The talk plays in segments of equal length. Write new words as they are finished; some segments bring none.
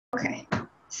Okay,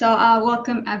 so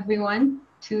welcome everyone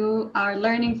to our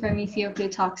Learning from Ethiopia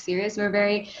talk series. We're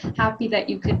very happy that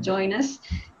you could join us.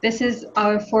 This is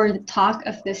our fourth talk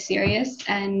of this series,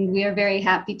 and we are very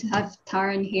happy to have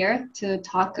Tarn here to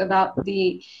talk about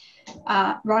the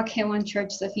Rock-hewn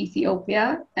churches of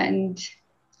Ethiopia and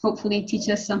hopefully teach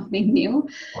us something new.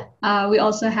 We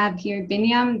also have here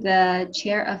Binyam, the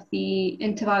chair of the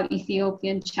INTBAU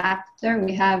Ethiopian chapter.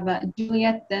 We have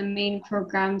Juliet, the main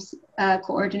programs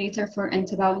coordinator for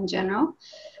INTBAU in general.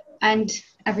 And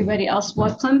everybody else,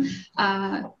 welcome.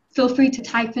 Feel free to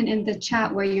type in the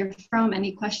chat where you're from,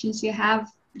 any questions you have,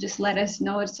 just let us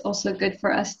know. It's also good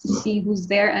for us to see who's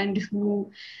there and who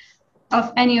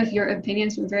of any of your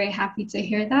opinions. We're very happy to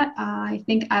hear that. I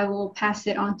think I will pass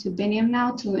it on to Binyam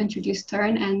now to introduce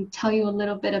Tarn and tell you a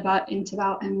little bit about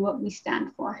INTBAU and what we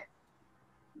stand for.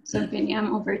 So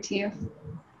Binyam, over to you.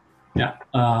 Yeah,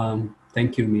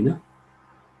 thank you, Mina.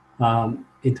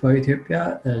 INTBAU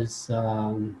Ethiopia is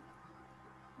the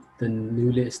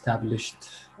newly established,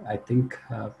 I think,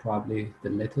 probably the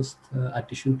latest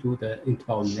addition to the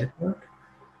INTBAU network.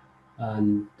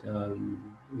 And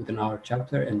within our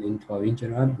chapter and INTBAU in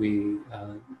general, we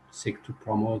seek to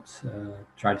promote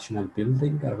traditional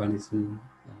building, urbanism,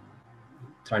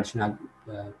 traditional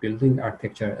building,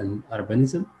 architecture and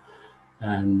urbanism,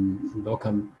 and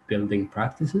local building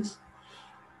practices.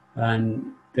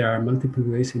 And there are multiple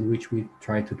ways in which we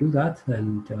try to do that.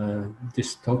 And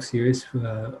this talk series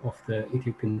of the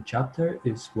Ethiopian chapter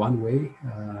is one way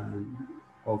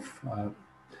of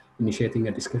initiating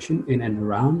a discussion in and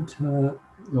around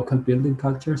local building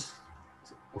cultures,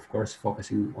 of course,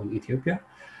 focusing on Ethiopia.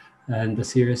 And the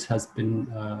series has been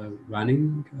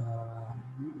running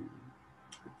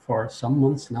for some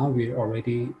months now. We're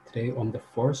already today on the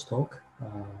fourth talk.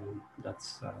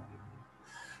 That's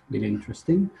really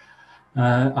interesting.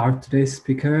 Our today's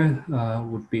speaker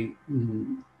would be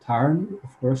Tarn.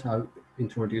 Of course, I'll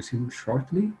introduce him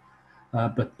shortly.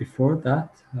 But before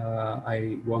that,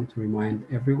 I want to remind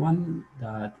everyone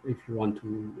that if you want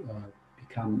to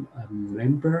become a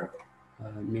member,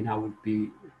 Mina would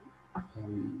be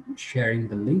sharing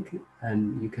the link,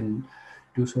 and you can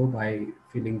do so by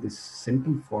filling this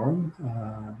simple form.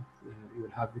 You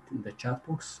will have it in the chat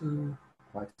box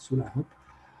quite soon, I hope.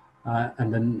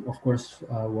 And then, of course,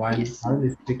 while Tarn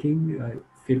is speaking,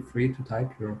 feel free to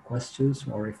type your questions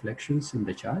or reflections in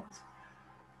the chat.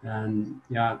 And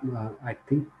yeah, I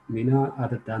think Mina,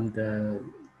 other than the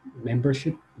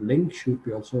membership link, should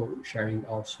be also sharing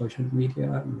our social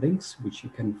media links, which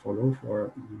you can follow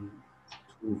for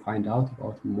to find out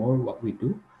about more what we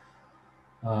do.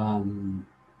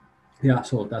 Yeah,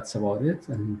 so that's about it.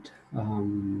 And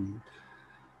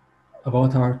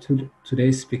about our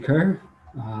today's speaker,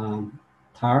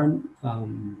 Tarn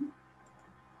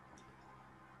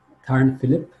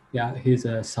Philipp. Yeah, he's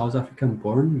a South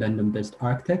African-born, London-based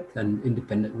architect and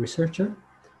independent researcher.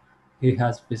 He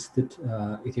has visited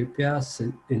Ethiopia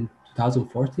in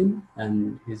 2014,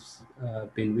 and he's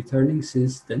been returning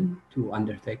since then to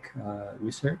undertake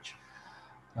research.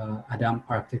 Adam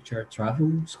Architecture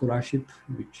Travel Scholarship,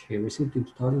 which he received in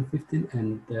 2015,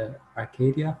 and the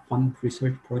Arcadia Fund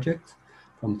Research Project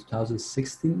from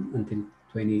 2016 until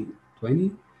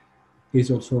 2020. He's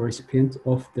also a recipient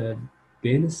of the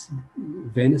Venice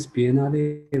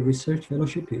Biennale Research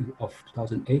Fellowship of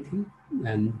 2018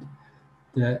 and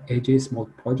the AJ Small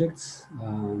Projects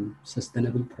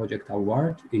Sustainable Project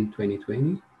Award in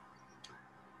 2020.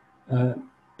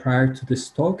 Prior to this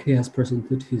talk, he has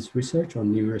presented his research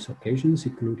on numerous occasions,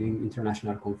 including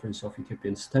International Conference of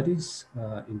Ethiopian Studies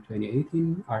in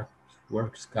 2018,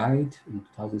 Artworks Guide in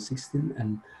 2016,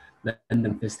 and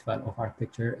London Festival of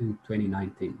Architecture in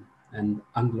 2019. And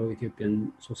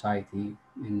Anglo-Ethiopian Society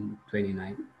in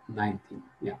 2019.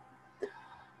 Yeah.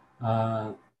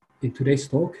 In today's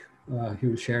talk, he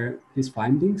will share his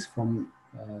findings from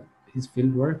his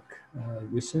fieldwork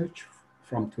research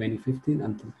from 2015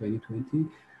 until 2020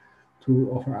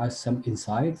 to offer us some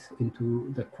insight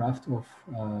into the craft of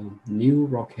new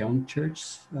rock-hewn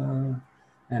churches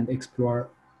and explore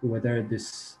whether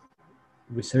this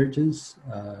resurgence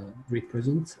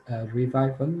represents a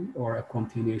revival or a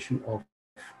continuation of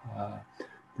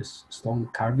the stone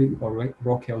carving or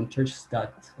rock-hewn churches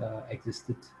that exist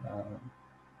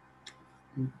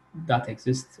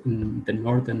in the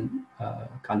northern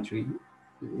country,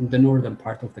 in the northern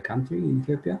part of the country in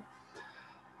Ethiopia.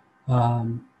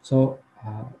 So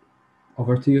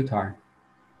over to you, Tarn.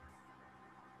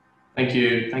 Thank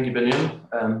you, Binyam.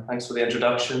 Thanks for the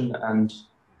introduction, and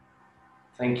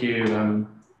thank you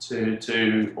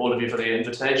to all of you for the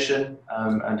invitation,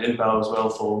 and INTBAU as well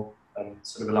for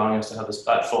sort of allowing us to have this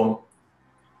platform.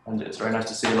 and it's very nice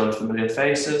to see a lot of familiar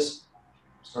faces.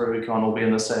 Sorry we can't all be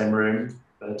in the same room,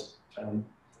 but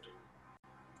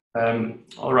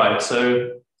all right.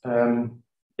 So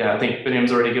yeah, I think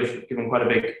Binyam's already given quite a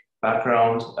big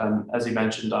background. As he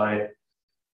mentioned, I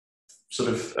sort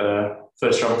of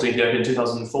first traveled to Ethiopia in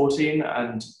 2014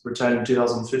 and returned in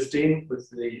 2015 with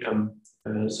the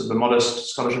sort of a modest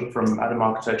scholarship from Adam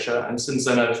Architecture. And since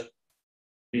then, I've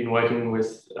been working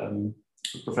with a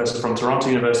professor from Toronto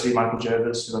University, Michael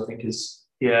Jervis, who I think is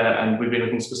here, and we've been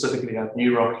looking specifically at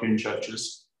new rock-hewn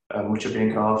churches, which are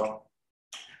being carved.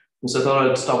 And so I thought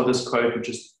I'd start with this quote, which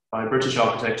is by a British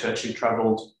architect who actually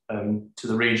travelled to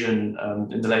the region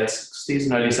in the late 60s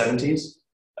and early 70s,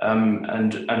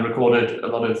 and recorded a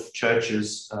lot of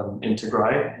churches in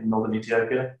Tigray, in northern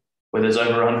Ethiopia, where there's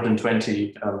over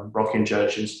 120 rock-hewn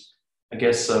churches. I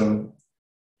guess,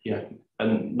 yeah,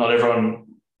 and not everyone,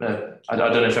 I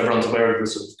don't know if everyone's aware of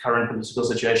the sort of current political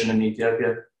situation in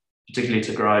Ethiopia, particularly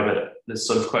Tigray, but this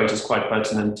sort of quote is quite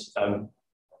pertinent.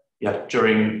 Yeah,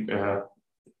 during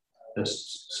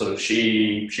this sort of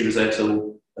she was there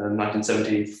till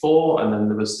 1974, and then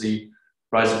there was the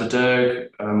rise of the Derg,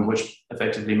 which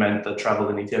effectively meant that travel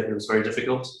in Ethiopia was very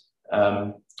difficult,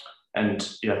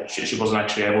 and yeah, she wasn't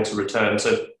actually able to return.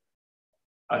 So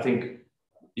I think,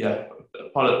 yeah,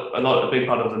 a big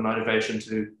part of the motivation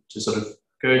to sort of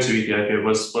go to Ethiopia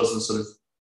was the sort of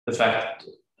the fact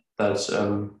that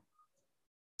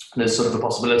there's sort of the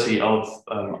possibility of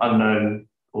unknown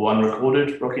or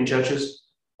unrecorded rock-hewn churches,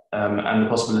 and the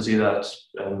possibility that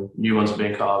new ones are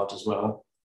being carved as well.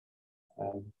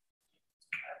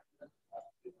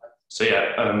 So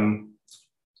yeah,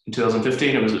 in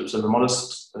 2015, it was sort of a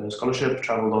modest scholarship,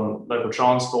 travelled on local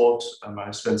transport.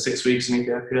 I spent 6 weeks in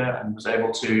Ethiopia and was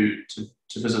able to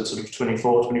visit sort of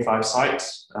 24, 25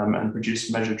 sites and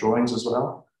produce measured drawings as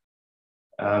well.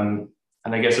 And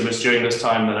I guess it was during this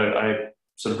time that I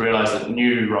sort of realised that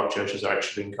new rock churches are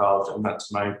actually being carved, and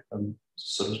that's when I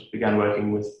sort of began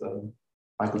working with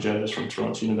Michael Jervis from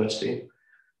Toronto University.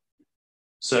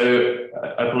 So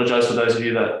I apologise for those of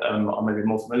you that are maybe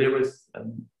more familiar with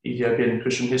Ethiopian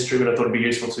Christian history, but I thought it'd be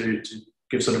useful to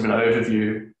give sort of an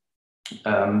overview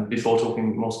before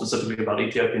talking more specifically about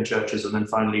Ethiopian churches, and then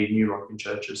finally new rock-hewn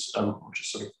churches, which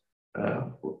is sort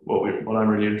of what I'm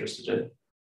really interested in.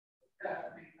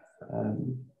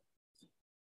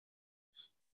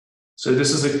 So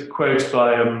this is a quote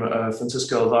by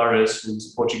Francisco Alvarez,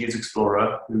 who's a Portuguese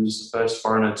explorer, who's the first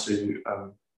foreigner to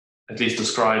at least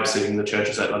describe seeing the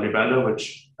churches at Lalibela,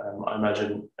 which I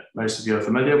imagine most of you are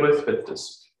familiar with, but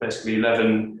there's basically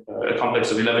a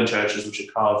complex of 11 churches which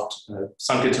are carved,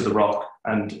 sunk into the rock.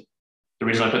 And the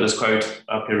reason I put this quote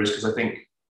up here is because I think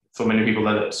for many people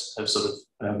that have sort of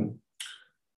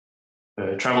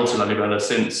travelled to Lalibela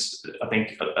since, I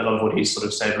think a lot of what he's sort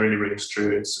of said really rings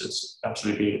true. It's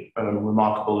absolutely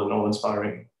remarkable and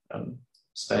awe-inspiring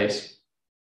space.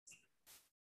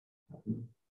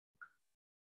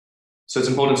 So it's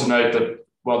important to note that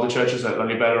while the churches at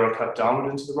Lalibela are cut downward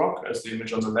into the rock, as the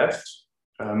image on the left,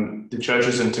 the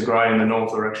churches in Tigray in the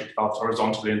north are actually carved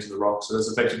horizontally into the rock. So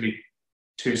there's effectively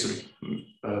two sort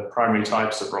of primary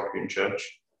types of rock-hewn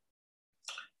church.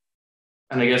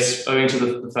 And I guess owing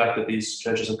to the fact that these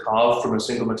churches are carved from a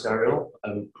single material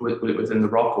within the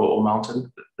rock or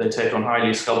mountain, they take on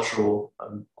highly sculptural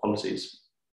qualities.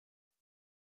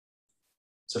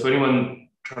 So for anyone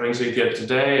traveling to Ethiopia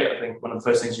today, I think one of the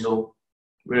first things you'll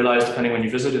realize, depending when you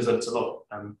visit, is that it's a lot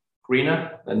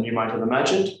greener than you might have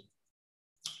imagined.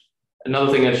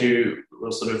 Another thing that you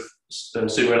will sort of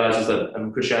soon realize is that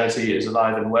Christianity is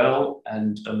alive and well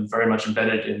and very much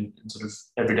embedded in sort of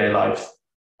everyday life.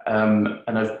 And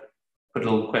I've put a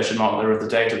little question mark there of the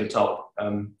date at the top.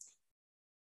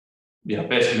 Yeah,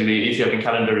 basically the Ethiopian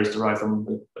calendar is derived from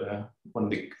one of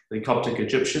the Coptic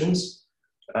Egyptians,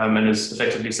 and is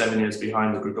effectively 7 years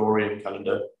behind the Gregorian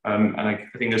calendar. And I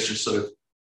think that's just sort of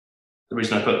the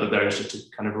reason I put that there is just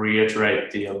to kind of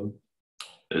reiterate the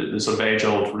sort of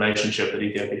age-old relationship that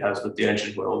Ethiopia has with the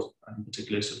ancient world, and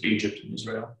particularly sort of Egypt and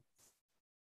Israel.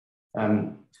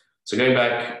 So going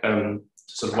back to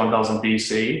sort of 1000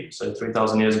 BC, so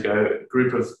 3000 years ago, a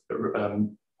group of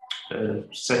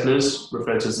settlers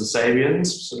referred to as the Sabians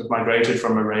sort of migrated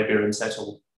from Arabia and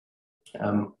settled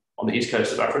on the east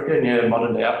coast of Africa near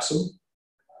modern-day Aksum.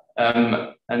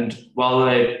 And while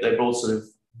they brought sort of,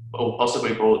 or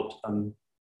possibly brought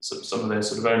some of their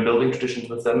sort of own building traditions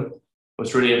with them,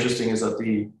 what's really interesting is that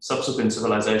the subsequent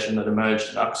civilization that emerged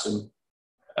in Aksum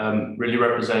really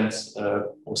represents,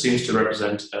 or seems to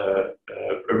represent, a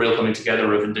real coming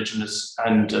together of indigenous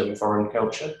and foreign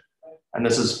culture. And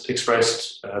this is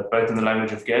expressed both in the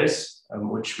language of Gez,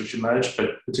 which emerged,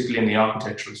 but particularly in the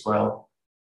architecture as well.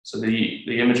 So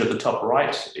the image at the top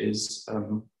right is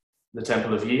the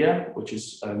Temple of Ea, which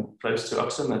is close to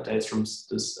Aksum, that dates from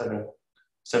this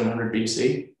 700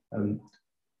 BC.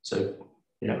 So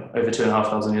over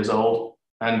 2,500 years old,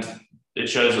 and it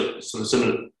shows sort of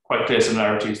similar, quite clear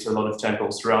similarities to a lot of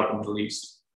temples throughout the Middle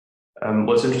East.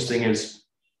 What's interesting is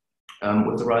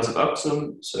with the rise of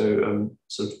Aksum, so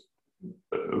sort of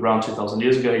around 2,000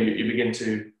 years ago, you begin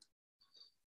to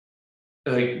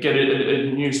get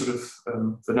a new sort of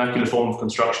vernacular form of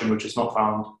construction, which is not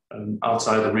found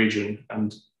outside the region.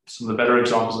 And some of the better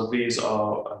examples of these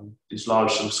are these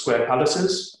large sort of square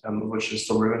palaces, which are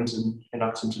still ruins in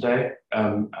Aksum today.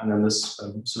 And then this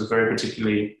sort of very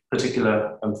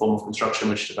particular form of construction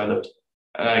which developed.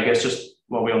 And I guess just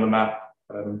while we're on the map,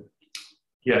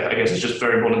 I guess it's just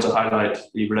very important to highlight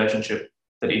the relationship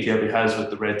that Ethiopia has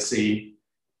with the Red Sea,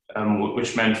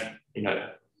 which meant,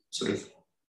 sort of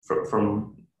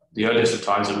from the earliest of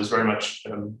times, it was very much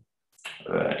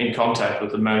in contact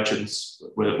with the merchants,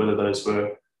 whether those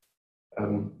were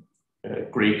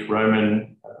Greek,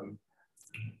 Roman,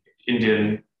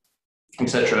 Indian,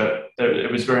 etc.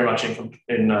 It was very much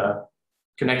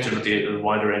connected with the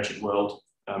wider ancient world,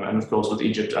 and of course with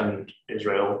Egypt and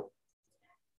Israel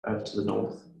to the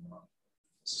north.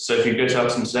 So if you go to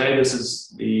Aksum today, this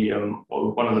is the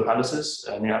one of the palaces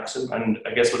near Aksum, and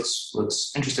I guess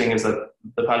what's interesting is that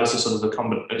the palace is sort of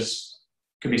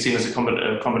could be seen as a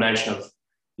combination of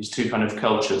these two kind of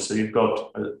cultures. So you've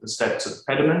got the steps of the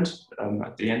pediment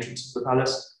at the entrance of the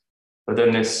palace, but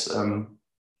then this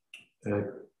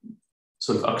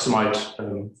sort of Aksumite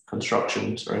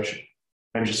construction. Sorry,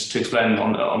 and just to explain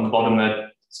on the bottom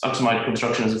there, Aksumite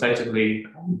construction is effectively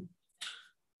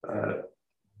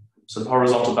sort of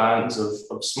horizontal bands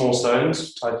of small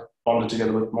stones bonded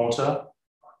together with mortar,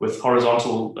 with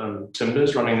horizontal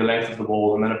timbers running the length of the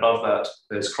wall, and then above that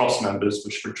there's cross members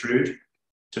which protrude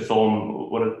to form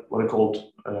what are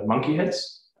called monkey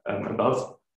heads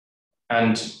above,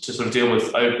 and to sort of deal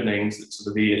with openings, sort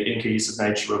of the incohesive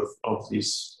nature of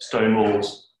these stone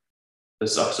walls.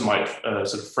 This Aksumite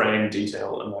sort of frame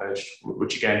detail emerged,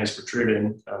 which again has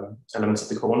protruding elements at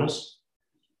the corners.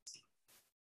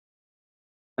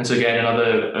 And so again,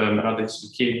 another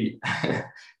sort of key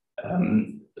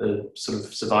sort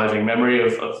of surviving memory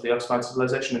of the Aksumite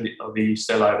civilization of the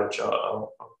stelae, which are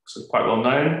sort of quite well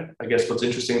known. I guess what's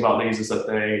interesting about these is that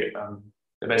they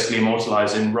basically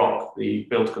immortalize in rock the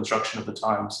built construction of the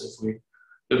time. So if we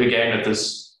look again at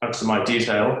this Aksumite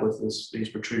detail with these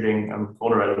protruding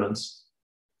corner elements,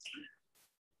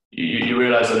 you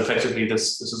realize that effectively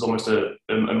this is almost a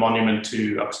monument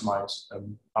to Aksumite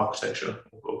architecture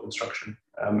or construction.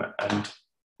 And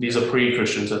these are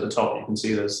pre-Christians. At the top you can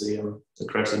see there's the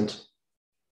crescent.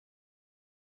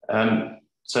 The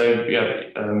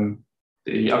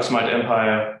Aksumite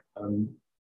Empire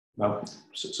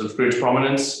sort of grew to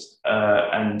prominence,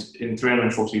 and in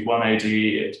 341 AD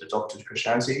it adopted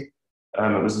Christianity.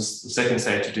 It was the second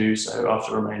state to do so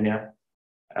after Romania.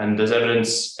 And there's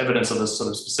evidence of this sort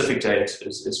of specific date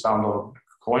is found on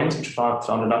coins which are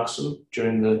found in Aksum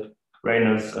during the reign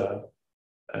of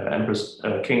Empress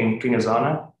King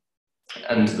Azana,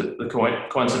 and the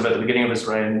coins at the beginning of his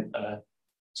reign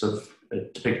sort of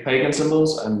depict pagan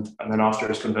symbols, and then after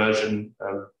his conversion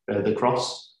the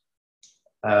cross.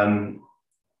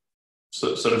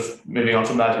 So sort of moving on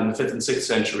from that, in the 5th and 6th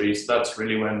centuries, that's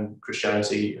really when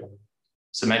Christianity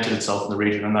cemented itself in the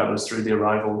region, and that was through the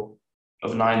arrival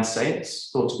of 9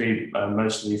 saints, thought to be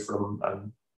mostly from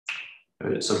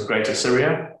sort of Greater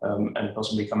Syria, and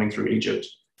possibly coming through Egypt.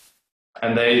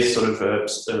 And they sort of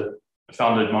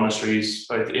founded monasteries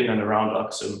both in and around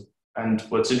Aksum. And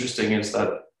what's interesting is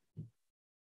that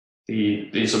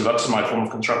the sort of Aksumite form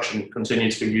of construction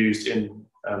continued to be used in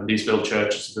these built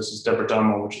churches. This is Debre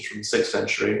Damo, which is from the 6th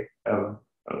century,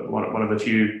 one of a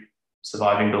few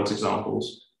surviving built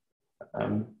examples.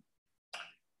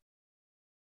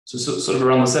 So sort of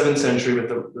around the 7th century, with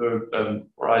the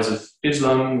rise of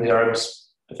Islam, the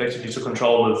Arabs effectively took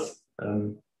control of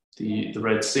the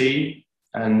Red Sea,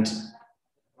 and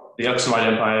the Aksumite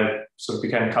Empire sort of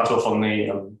became cut off on the,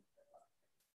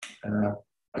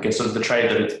 I guess, sort of the trade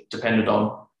that it depended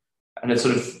on. And it's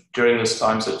sort of during this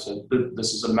time, so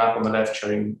this is a map on the left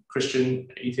showing Christian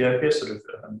Ethiopia, sort of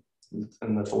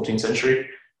in the 14th century.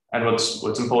 And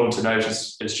what's important to note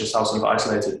is just how sort of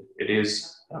isolated it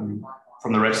is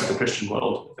from the rest of the Christian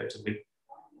world, effectively.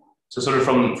 So sort of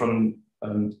from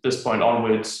this point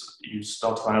onwards, you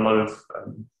start to find a lot of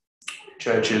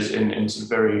churches in some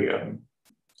very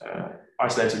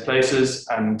isolated places,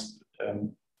 and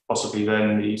possibly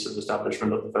then the sort of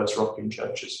establishment of the first Rock-hewn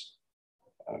churches.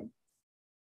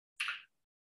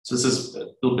 So this is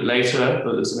a little bit later,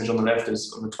 but this image on the left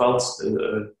is on the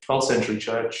 12th century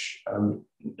church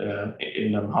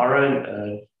in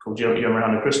Amhara called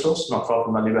Yomerhana Christos, not far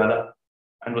from Lalibela.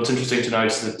 And what's interesting to note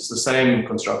is that it's the same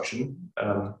construction.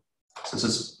 So this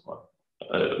is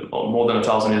more than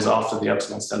 1,000 years after the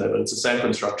Aksum Stele, but it's the same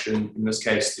construction. In this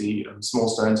case, the small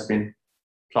stones have been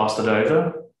plastered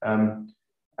over. And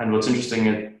what's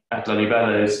interesting at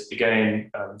Lalibela is,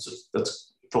 again, so that's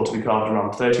thought to be carved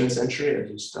around the 13th century, at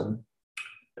least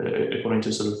according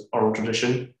to sort of oral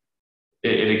tradition.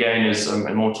 It again is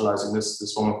immortalizing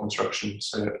this form of construction.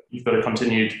 So you've got a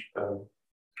continued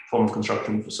form of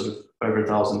construction for sort of over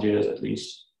 1,000 years at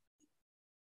least.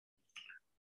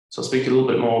 So I'll speak a little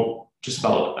bit more just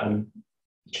about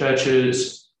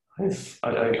churches.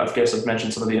 I guess I've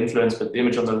mentioned some of the influence, but the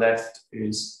image on the left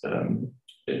is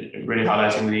really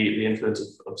highlighting the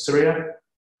influence of Syria.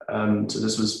 So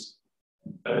this was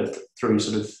through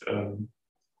sort of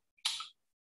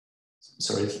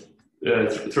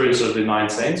through sort of the 9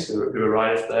 saints who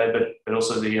arrived there, but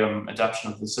also the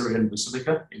adaptation of the Syrian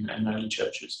basilica in early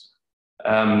churches.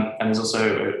 And there's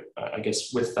also, I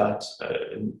guess, with that,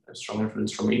 a strong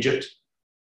influence from Egypt.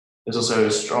 There's also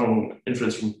a strong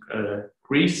influence from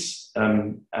Greece,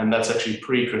 and that's actually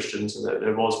pre-Christian, so that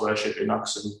there was worship in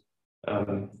Aksum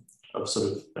of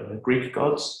sort of Greek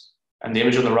gods. And the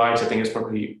image on the right, I think, is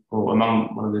probably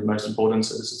among one of the most important.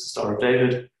 So this is the Star of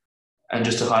David. And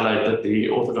just to highlight that the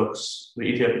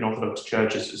Ethiopian Orthodox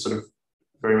Church is sort of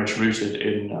very much rooted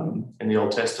in the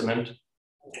Old Testament.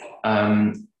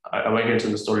 I won't go into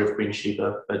the story of Queen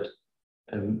Sheba, but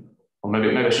or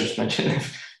maybe I should just mention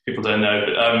if people don't know.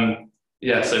 But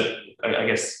yeah, so I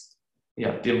guess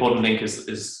the important link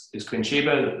is Queen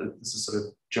Sheba. This is sort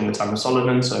of during the time of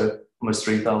Solomon, so almost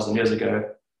 3,000 years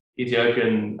ago.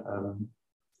 Ethiopian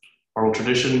oral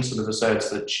tradition sort of asserts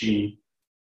that she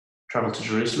traveled to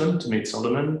Jerusalem to meet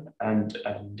Solomon, and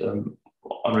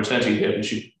on return to Ethiopia,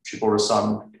 she bore a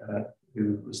son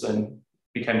who was then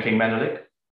became King Menelik,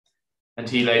 and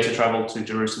he later traveled to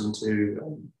Jerusalem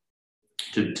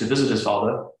to visit his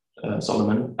father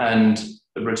Solomon, and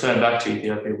returned back to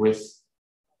Ethiopia with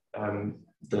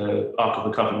the Ark of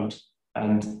the Covenant.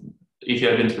 And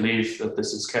Ethiopians believe that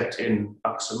this is kept in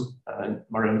Aksum, in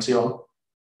Mariam Zion.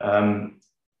 And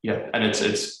it's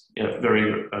a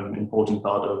very important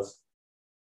part of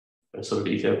sort of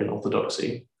Ethiopian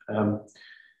orthodoxy.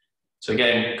 So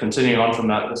again, continuing on from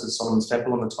that, this is Solomon's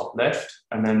Temple on the top left,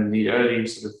 and then the early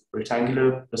sort of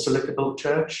rectangular basilica-built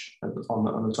church on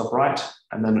the top right,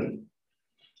 and then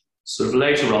sort of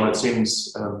later on, it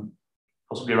seems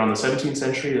possibly around the 17th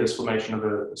century, there's formation of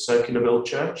a circular-built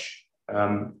church.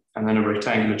 And then a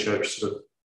rectangular church sort of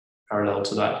parallel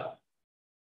to that.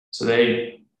 So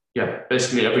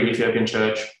basically every Ethiopian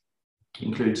church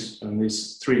includes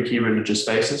these 3 key religious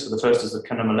spaces. So the first is the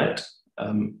Kanamalet,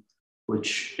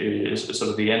 which is sort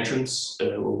of the entrance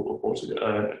or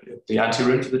the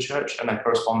anteroom to the church, and that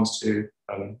corresponds to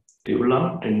the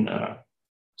Ulam in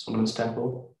Solomon's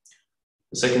Temple.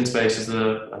 The second space is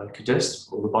the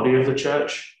Kedist, or the body of the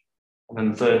church, and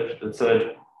then the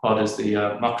third part is the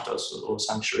Makdos, or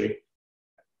sanctuary.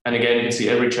 And again, you can see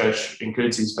every church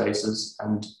includes these spaces,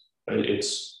 and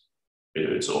it's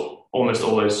almost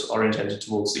always orientated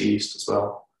towards the east as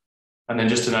well. And then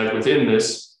just to note, within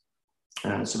this,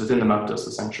 so within the Makdos,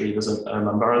 the sanctuary, there's a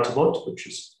Mambara Tabot, which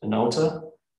is an altar,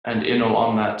 and in or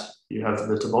on that, you have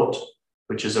the Tabot,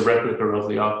 which is a replica of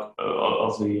the Ark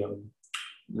of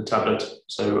the tablet,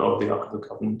 so of the Ark of the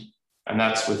Covenant, and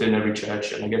that's within every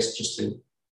church. And I guess just to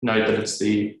note that it's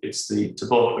the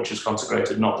Tabot which is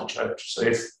consecrated, not the church. So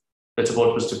if the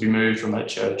Tabot was to be moved from that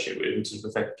church, it would sort of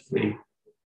effectively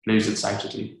lose its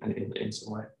sanctity in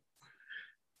some way.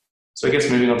 So I guess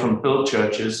moving on from built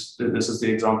churches, this is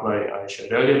the example I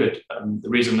showed earlier, but the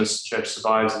reason this church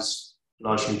survives is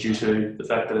largely due to the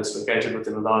fact that it's located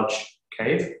within a large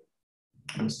cave,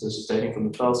 and so this is dating from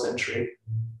the 12th century.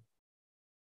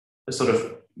 A sort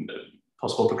of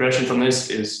possible progression from this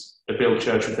is a built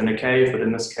church within a cave, but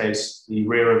in this case, the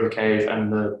rear of the cave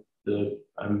and the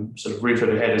sort of roof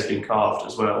overhead has been carved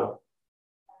as well.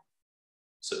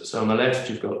 So on the left,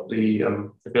 you've got the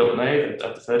built nave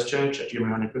at the first church at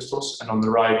Yomerhana Christos, and on the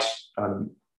right,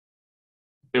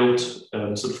 built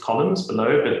sort of columns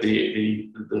below, but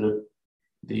the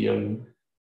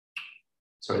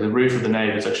roof of the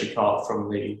nave is actually carved from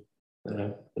the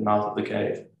mouth of the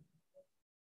cave.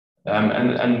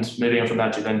 And moving on from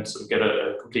that, you then sort of get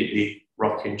a completely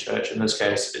rock-hewn church. In this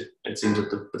case, it seems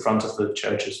that the front of the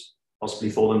church has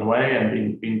possibly fallen away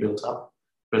and been built up,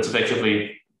 but it's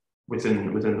effectively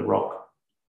within the rock.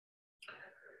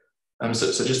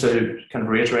 So just to kind of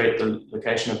reiterate the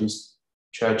location of these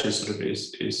churches sort of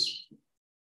is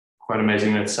quite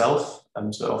amazing in itself,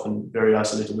 so often very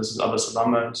isolated. This is Abba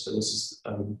Salama, so this is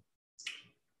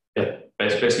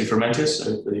basically Fermentis,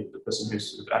 so the person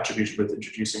who's sort of attributed with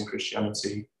introducing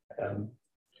Christianity.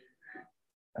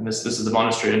 And this is the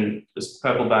monastery, and this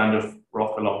purple band of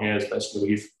rock along here is basically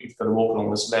where you've got to walk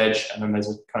along this ledge, and then there's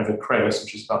a kind of a crevice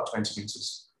which is about 20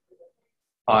 meters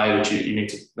high, which you need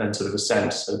to then sort of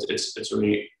ascend. So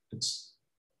it's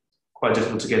quite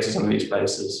difficult to get to some of these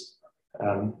places.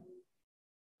 Of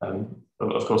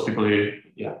course, people who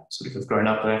sort of have grown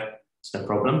up there, it's no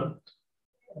problem.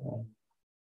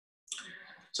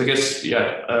 So I guess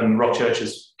rock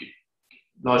churches,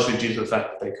 largely due to the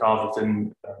fact that they carve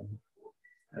within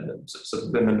sort of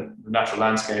within the natural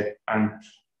landscape, and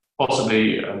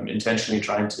possibly intentionally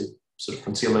trying to sort of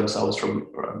conceal themselves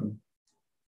from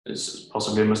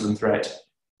possibly a Muslim threat.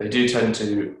 They do tend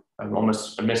to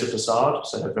almost omit a facade,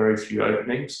 so have very few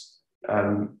openings.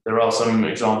 There are some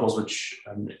examples which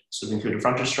sort of include a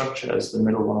frontage structure, as the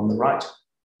middle one on the right,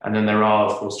 and then there are,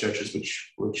 of course, churches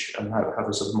which have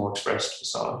a sort of more expressed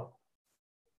facade.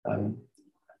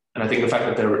 And I think the fact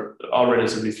that there are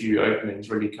relatively few openings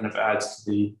really kind of adds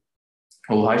to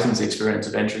heightens the experience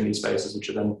of entering these spaces, which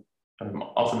are then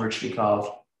often richly carved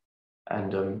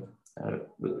and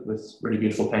with really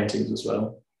beautiful paintings as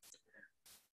well.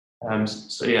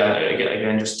 So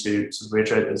again, just to sort of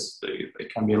reiterate, there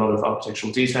can be a lot of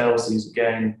architectural details. These,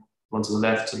 again, ones on the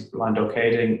left, sort of blind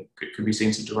arcading, could be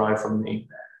seen to derive from the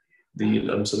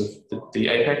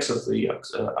apex of the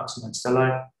axonite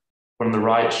stellae. One on the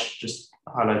right just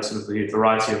highlights sort of the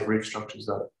variety of roof structures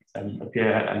that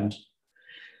appear, and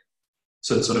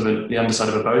so sort of the underside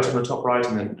of a boat on the top right,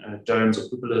 and then domes or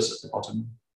cupolas at the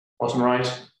bottom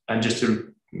right. And just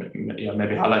to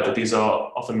maybe highlight that these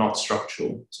are often not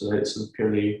structural, so they're sort of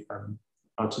purely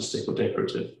artistic or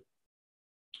decorative.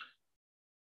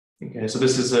 Okay, so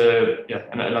this is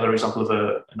another example of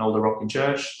an older Rock-hewn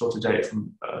church, thought to date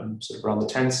from sort of around the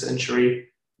 10th century.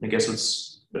 And I guess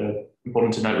what's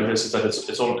important to note with this is that it's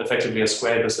effectively a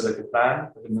square basilica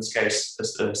plan, but in this case,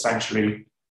 a sanctuary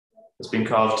has been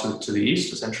carved to the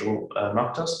east, a central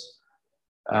noctus.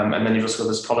 And then you've also got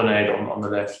this colonnade on the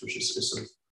left, which is sort of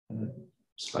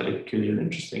slightly peculiar and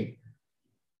interesting.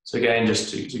 So again, just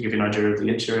to give you an idea of the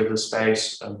interior of the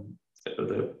space,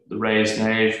 the raised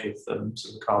nave with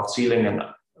sort of carved ceiling and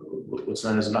what's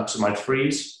known as an axonite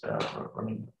frieze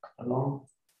running along.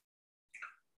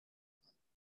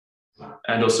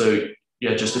 And also,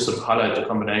 just to sort of highlight the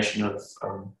combination of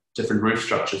different roof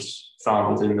structures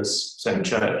found within this same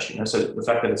church. So the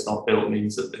fact that it's not built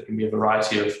means that there can be a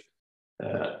variety of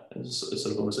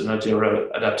sort of almost an idea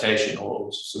or adaptation,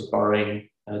 or sort of borrowing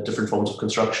different forms of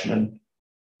construction and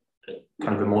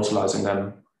kind of immortalizing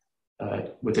them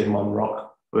within one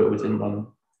rock, within one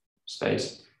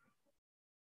space.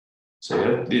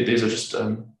 So these are just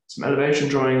some elevation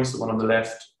drawings. The one on the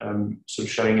left sort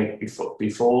of showing it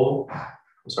before.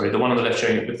 Sorry, the one on the left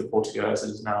showing it with the portico as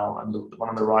it is now, and the one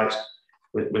on the right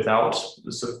without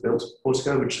the sort of built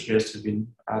portico, which appears to have been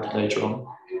added later on.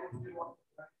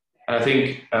 And I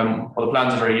think while the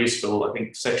plans are very useful, I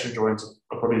think section drawings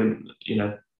are probably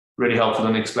really helpful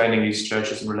in explaining these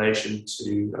churches in relation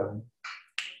to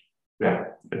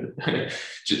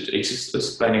just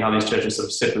explaining how these churches sort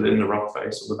of sit within the rock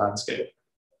face or the landscape.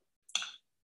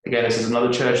 Again, this is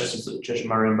another church. This is the Church of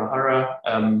Mariam Bahara,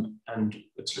 and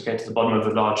it's located at the bottom of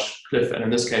a large cliff. And in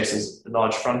this case, is a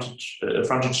large frontage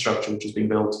structure which has been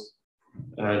built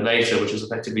later, which has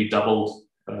effectively doubled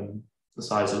the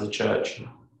size of the church.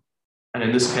 And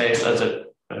in this case, as at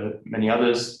many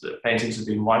others, the paintings have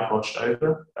been whitewashed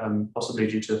over, possibly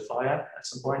due to a fire at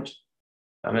some point.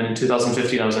 And in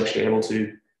 2015, I was actually able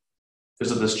to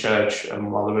visit this church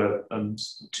while there were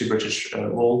two British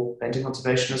wall painting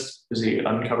conservationists busy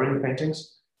uncovering the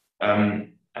paintings.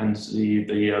 And the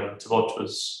Tavot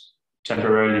was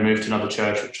temporarily moved to another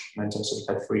church, which meant I sort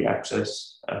of had free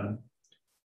access and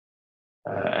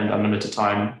unlimited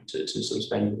time to sort of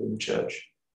spend within the church.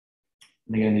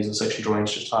 And again, these are section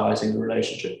drawings just highlighting the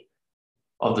relationship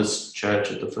of this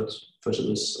church at the foot of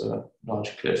this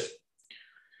large cliff.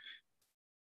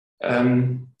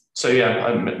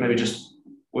 Maybe just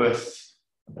worth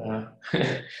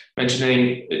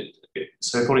mentioning,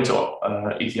 so according to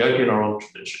Ethiopian oral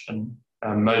tradition,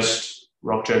 most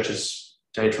rock churches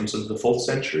date from sort of the 4th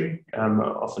century,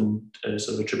 often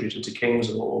sort of attributed to kings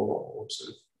or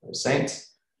sort of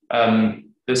saints.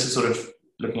 This is sort of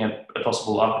looking at a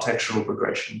possible architectural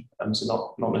progression,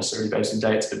 so not necessarily based in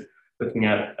dates, but looking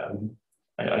at,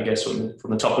 I guess from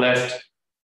the top left,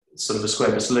 sort of a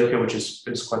square basilica, which is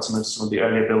quite similar to some of the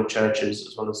earlier built churches,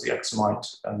 as well as the axonite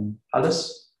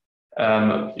palace.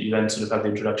 You then sort of have the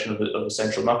introduction of a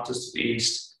central noctis to the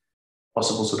east,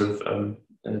 possible sort of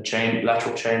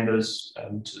lateral chambers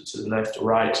to the left or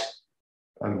right.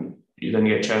 You then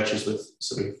get churches with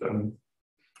sort of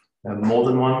more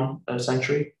than one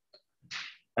sanctuary.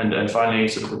 And finally,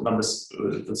 sort of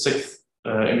the sixth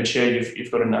image here,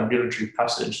 you've got an ambulatory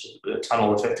passage, the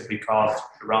tunnel effectively carved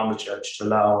around the church to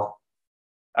allow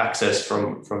access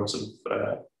from sort of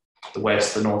the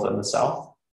west, the north, and the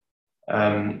south.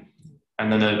 And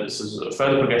then this is a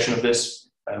further progression of this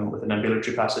with an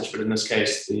ambulatory passage, but in this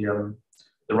case, the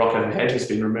rock overhead has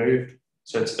been removed,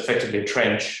 so it's effectively a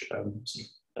trench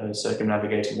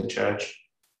circumnavigating the church.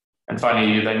 And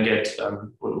finally, you then get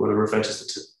what are referred to as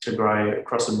the Tigray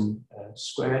cross and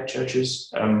square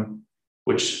churches,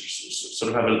 which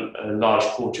sort of have a large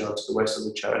courtyard to the west of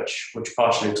the church, which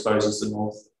partially exposes the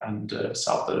north and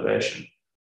south elevation.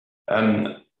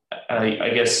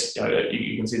 I guess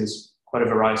you can see there's quite a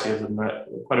variety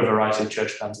of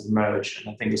church plans that emerge, and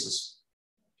I think this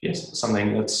is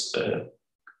something that's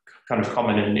kind of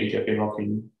common in Ethiopian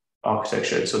Rock-hewn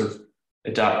architecture. It sort of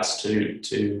adapts to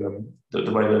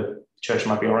the way the church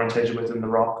might be orientated within the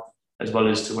rock, as well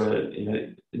as to where,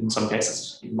 in some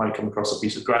cases you might come across a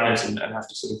piece of granite and have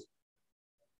to sort of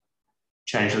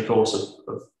change the course of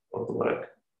the work.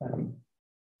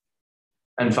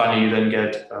 And finally, you then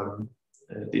get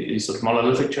these sort of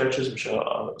monolithic churches, which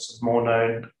are sort of more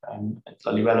known, and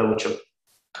Lalibela, which are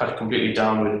cut completely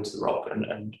downward into the rock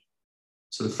and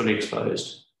sort of fully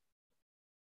exposed.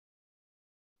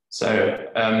 So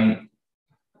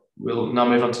we'll now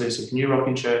move on to sort of new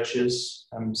rock-hewn churches.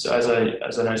 So as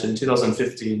I noted, in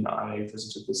 2015, I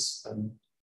visited this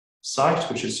site,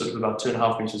 which is sort of about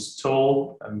 2.5 meters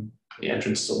tall. The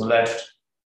entrance is on the left.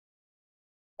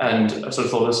 And I sort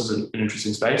of thought this was an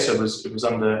interesting space. So it was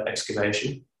under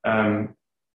excavation, and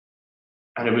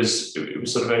it was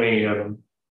sort of only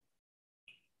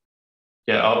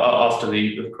after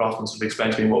the craftsman sort of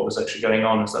explained to me what was actually going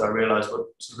on, is that I realised what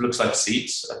sort of looks like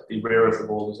seats at the rear of the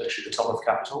wall is actually the top of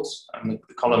capitals, and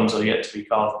the columns are yet to be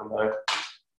carved below.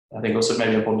 I think also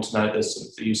maybe important to note there's sort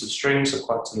of the use of strings, so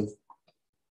quite sort of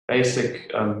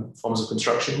basic forms of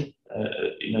construction.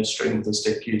 String with a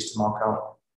stick used to mark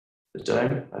out the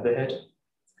dome overhead.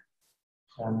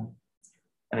 And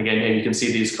again, here you can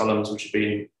see these columns which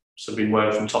have been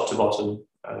worked from top to bottom.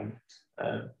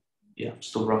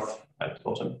 Still rough at the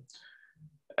bottom.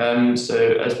 So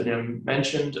as William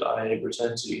mentioned, I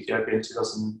returned to Ethiopia in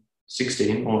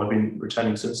 2016, or I've been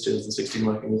returning since 2016,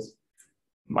 working with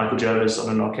Michael Jervis on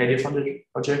an Arcadia-funded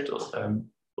project,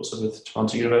 also with Tarn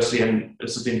University, and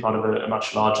this has been part of a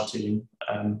much larger team.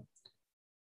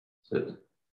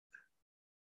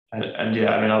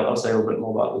 I'll say a little bit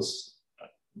more about this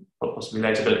possibly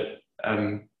later, but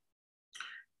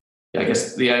I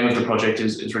guess the aim of the project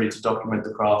is really to document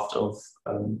the craft of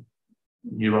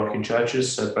new rock-hewn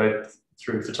churches, so both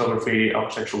through photography,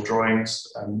 architectural drawings.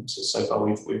 So far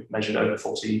we've measured over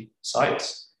 40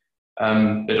 sites,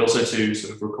 but also to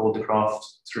sort of record the craft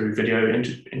through video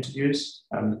interviews,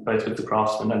 both with the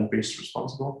craftsman and priests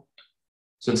responsible.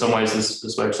 So in some ways,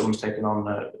 this work's almost taken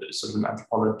on sort of an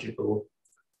anthropological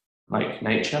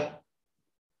nature.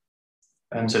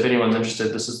 And so if anyone's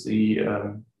interested, this is the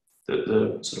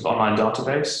sort of online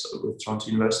database with Tarn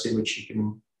University, which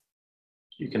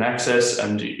you can access,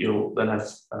 and you'll then have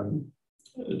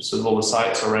sort of all the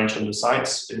sites arranged under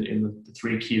sites in the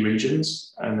 3 key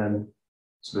regions, and then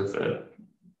sort of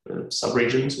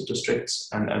sub-regions or districts,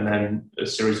 and then a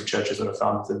series of churches that are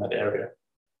found within that area.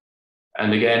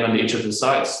 And again, on each of the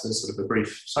sites, there's sort of a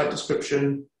brief site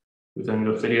description. We've then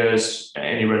got videos,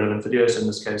 any relevant videos, in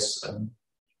this case,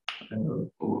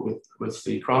 with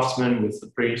the craftsman, with the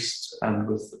priest, and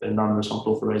with the nun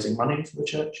responsible for raising money for the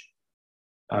church,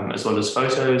 as well as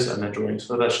photos and then drawings.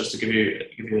 So that's just to give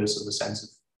you a sort of a sense of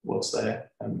what's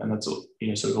there, and that's all,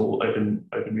 sort of all open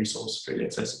resource, freely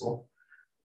accessible.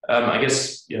 I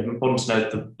guess, important to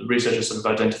note that the researchers sort of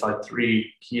identified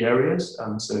 3 key areas.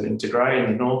 So in Tigray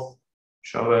in the north,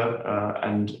 Showa,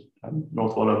 and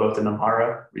North Wollo, both in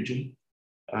Amhara region.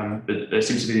 But there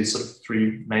seems to be these sort of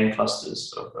 3 main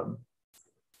clusters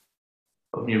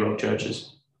of new rock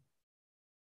churches.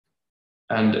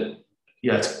 And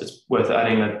it's worth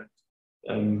adding that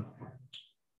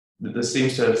there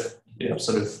seems to have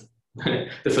sort of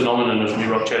the phenomenon of new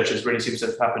rock churches really seems to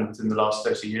have happened within the last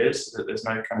 30 years. That there's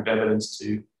no kind of evidence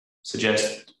to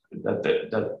suggest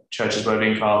that churches were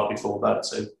being carved before that.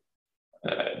 So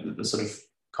the sort of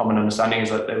common understanding is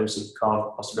that they were sort of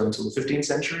carved possibly until the 15th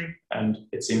century, and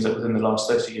it seems that within the last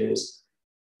 30 years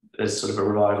there's sort of a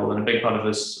revival, and a big part of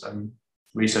this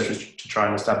research was to try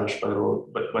and establish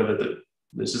whether the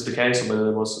this is the case, or whether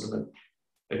there was sort of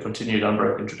a continued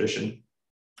unbroken tradition.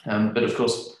 But of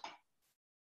course,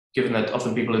 given that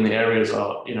often people in the areas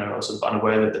are, are sort of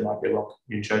unaware that there might be a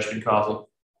Rock-hewn church being carved,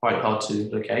 quite hard to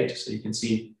locate. So you can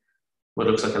see what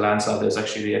looks like a landslide. There's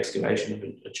actually the excavation of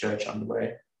a church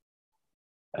underway.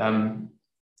 And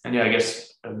yeah, I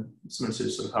guess similar to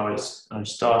sort of how I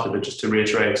started, but just to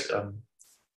reiterate,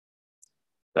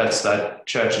 that's that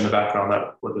church in the background,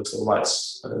 that what looks like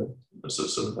white's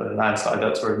sort of a landslide.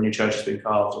 That's where a new church has been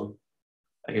carved. And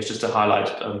I guess just to highlight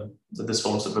that this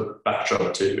forms sort of a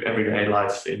backdrop to everyday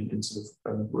life in sort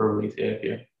of rural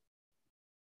Ethiopia.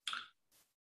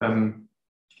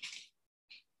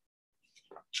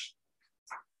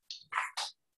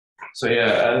 So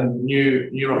yeah,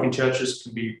 new Rock-hewn churches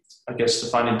can be, I guess,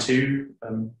 defined in two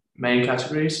main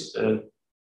categories.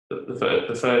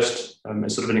 The first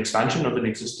is sort of an expansion of an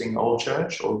existing old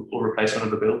church or replacement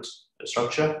of a built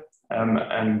structure,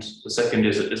 and the second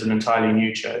is an entirely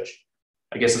new church.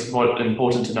 I guess it's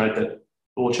important to note that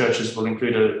all churches will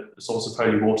include a source of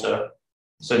holy water.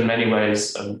 So in many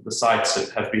ways, the sites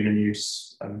have been in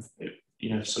use,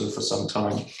 sort of for some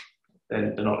time.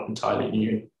 They're not entirely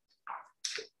new.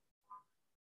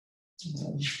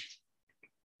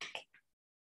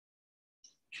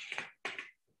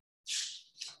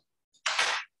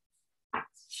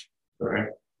 Sorry,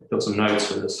 I got some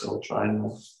notes for this, so I'll try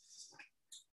and.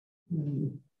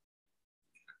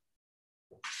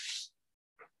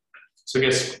 So I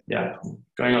guess, yeah,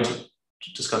 going on to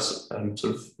discuss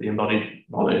sort of the embodied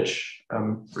knowledge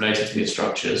related to these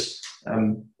structures.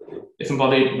 If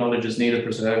embodied knowledge is neither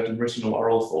preserved in written or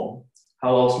oral form,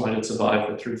 how else might it survive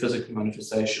but through physical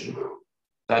manifestation?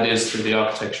 That is, through the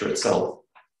architecture itself.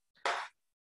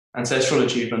 Ancestral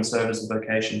achievements serve as a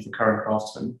vocation for current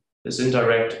craftsmen. This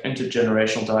indirect,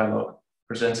 intergenerational dialogue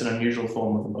presents an unusual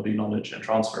form of embodied knowledge and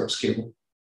transfer of skill.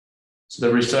 So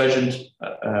the resurgent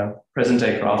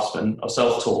present-day craftsmen are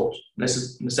self-taught,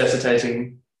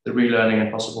 necessitating the relearning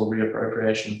and possible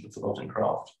reappropriation of the forgotten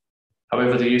craft.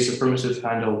 However, the use of primitive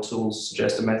handheld tools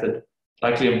suggests a method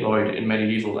likely employed in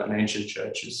medieval and ancient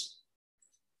churches.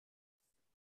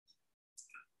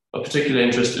 Of particular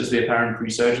interest is the apparent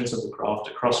resurgence of the craft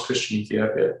across Christian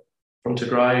Ethiopia, from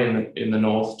Tigray in the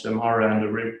north to Amhara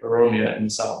and Oromia in the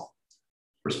south.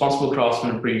 Responsible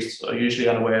craftsmen and priests are usually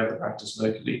unaware of the practice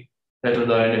locally, let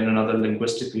alone in another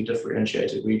linguistically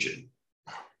differentiated region.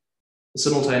 The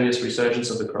simultaneous resurgence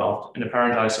of the craft in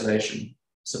apparent isolation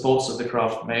supports that the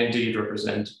craft may indeed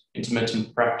represent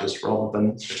intermittent practice rather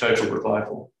than a total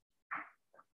revival.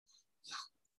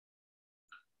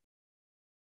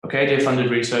 Arcadia-funded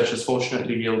research has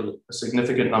fortunately yielded a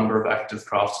significant number of active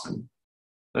craftsmen.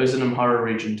 Those in Amhara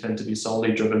region tend to be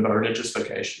solely driven by religious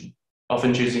vocation,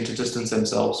 often choosing to distance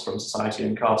themselves from society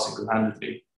and carve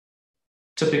single-handedly.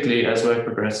 Typically, as work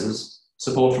progresses,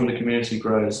 support from the community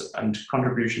grows and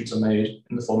contributions are made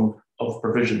in the form of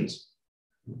provisions.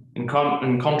 In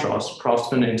contrast,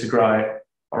 craftsmen in Tigray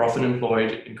are often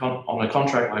employed on a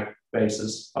contract-like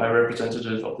basis by a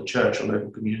representative of the church or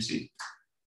local community.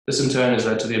 This in turn has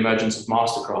led to the emergence of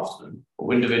master craftsmen,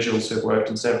 or individuals who have worked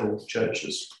in several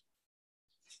churches.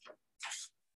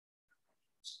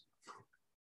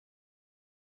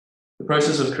 The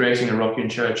process of creating a Rock-hewn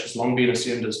church has long been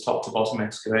assumed as top-to-bottom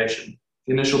excavation.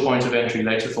 The initial point of entry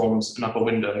later forms an upper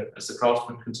window as the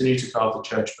craftsmen continue to carve the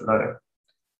church below.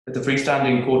 At the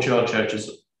freestanding courtyard churches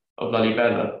of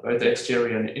Lalibela, both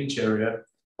exterior and interior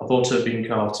are thought to have been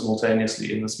carved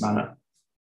simultaneously in this manner.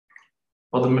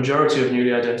 While the majority of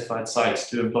newly identified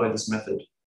sites do employ this method,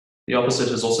 the opposite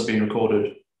has also been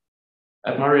recorded.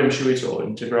 At Mariam Shuitor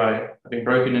in Tigray, having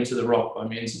broken into the rock by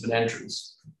means of an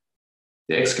entrance,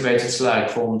 the excavated slag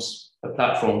forms a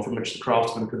platform from which the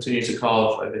craftsmen continue to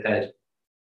carve overhead.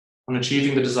 On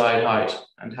achieving the desired height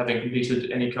and having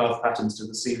completed any carved patterns to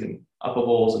the ceiling, upper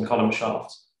walls and column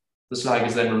shafts, the slag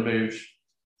is then removed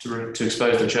to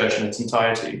expose the church in its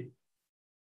entirety.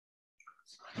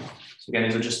 So again,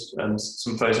 these are just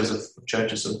some photos of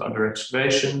churches under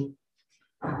excavation.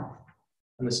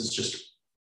 And this is just,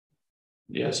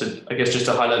 yeah, so I guess just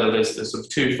to highlight that there's sort of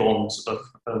two forms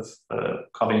of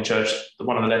carving a church. The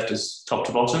one on the left is top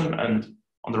to bottom, and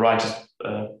on the right is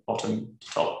bottom to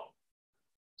top.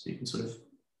 So you can sort of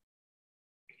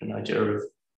get an idea of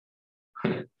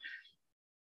the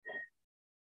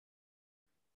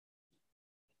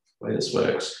way this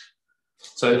works.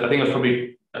 So I think I've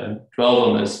probably dwelled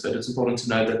on this, but it's important to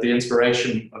note that the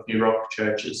inspiration of new rock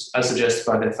churches, as suggested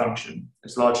by their function,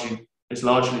 is largely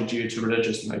due to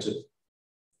religious motive.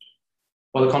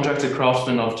 While the contracted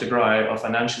craftsmen of Tigray are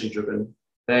financially driven,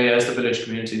 they, as the village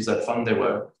communities that fund their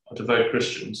work, are devout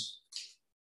Christians.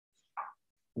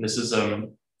 And this is the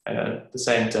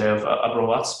same day of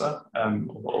Abrowatspa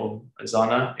or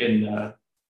Zana in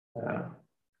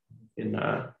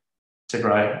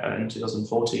Tigray in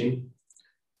 2014.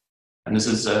 And this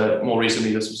is more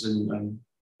recently. This was in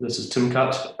this is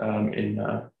Timkat in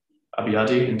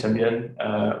Abiadi in Tembien,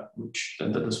 which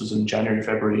this was in January,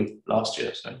 February last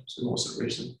year. So more sort of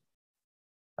recent.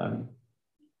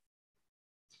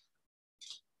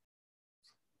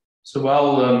 So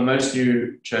while most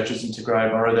new churches in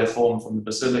Tigray borrow their form from the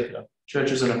basilica,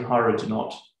 churches in Amhara do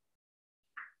not.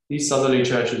 These southerly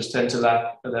churches tend to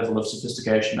lack a level of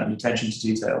sophistication and attention to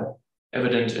detail,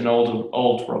 evident in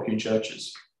old Rock-hewn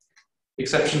churches.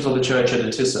 Exceptions are the church at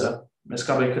Etissa,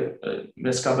 Meskaba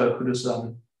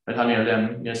Kudusan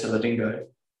Medhanyalem near Seladingo,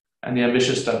 and the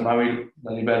ambitious Dagmawi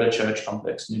Lalibela church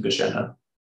complex near Gashena.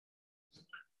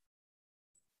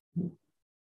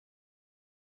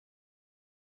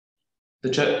 The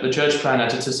church plan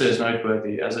at Etissa is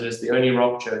noteworthy, as it is the only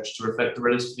rock church to reflect the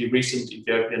relatively recent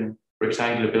Ethiopian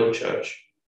rectangular built church,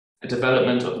 a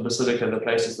development of the basilica that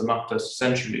places the Maktas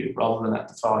centrally rather than at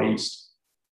the far east.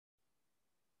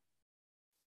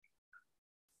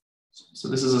 So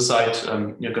this is a site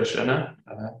near Gashena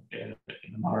in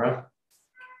Amhara,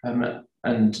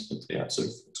 and yeah, so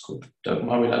it's called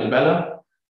Dagmawi Lalibela.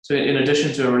 So in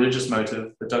addition to a religious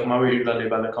motive, the Dagmawi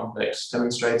Lalibela complex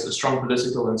demonstrates a strong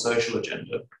political and social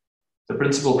agenda. The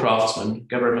principal craftsman,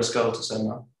 Gebre Meskel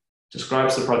Tesema,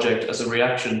 describes the project as a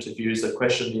reaction to views that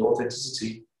question the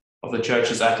authenticity of the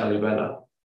churches at Lalibela,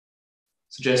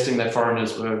 suggesting that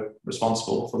foreigners were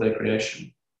responsible for their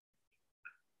creation.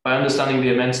 By understanding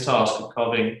the immense task of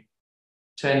carving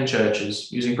 10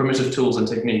 churches using primitive tools and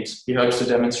techniques, he hopes to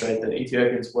demonstrate that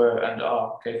Ethiopians were and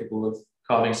are capable of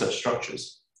carving such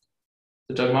structures.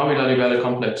 The Dagmawi Lalibela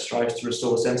complex strives to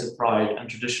restore a sense of pride and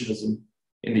traditionalism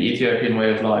in the Ethiopian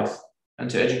way of life, and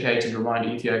to educate and remind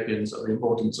Ethiopians of the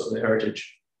importance of their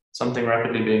heritage, something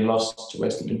rapidly being lost to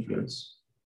Western influence.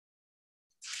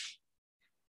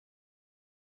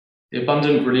 The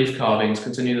abundant relief carvings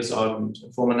continue this argument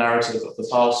and form a narrative of the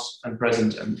past and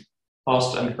present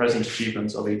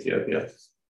achievements of Ethiopia.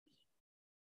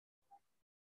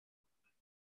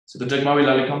 So the Dagmawi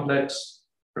Lali complex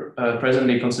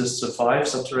presently consists of 5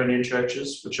 subterranean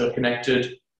churches, which are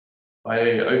connected by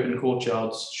open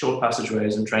courtyards, short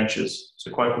passageways, and trenches,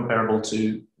 so quite comparable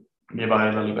to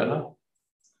nearby Lalibela.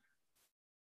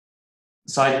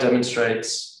 The site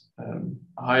demonstrates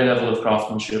a high level of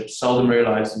craftsmanship seldom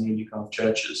realized in newly carved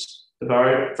churches. The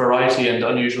variety and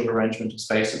unusual arrangement of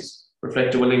spaces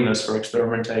reflect a willingness for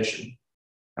experimentation,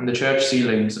 and the church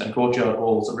ceilings and courtyard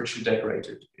walls are richly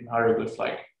decorated in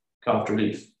hieroglyph-like carved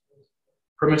relief.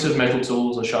 Primitive metal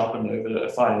tools are sharpened over a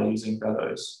fire using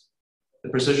bellows. The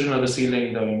precision of the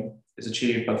ceiling dome is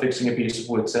achieved by fixing a piece of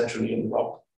wood centrally in the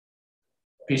rock.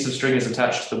 A piece of string is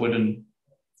attached to the wooden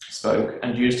spoke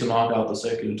and used to mark out the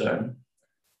circular dome.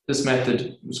 This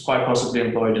method was quite possibly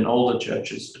employed in older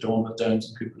churches adorned with domes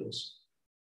and cupolas.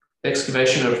 The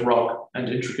excavation of rock and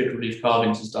intricate relief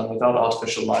carvings is done without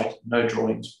artificial light. No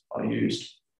drawings are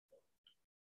used.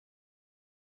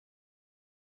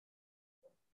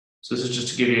 So this is just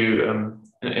to give you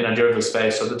an idea of the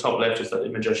space. So the top left is that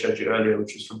image I showed you earlier,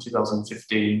 which was from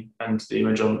 2015, and the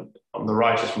image on the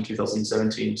right is from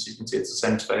 2017. So you can see it's the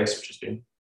same space which has been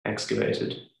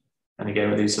excavated. And again,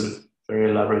 with these sort of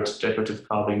very elaborate decorative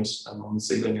carvings on the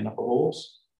ceiling and upper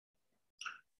walls.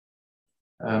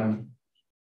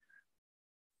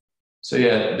 So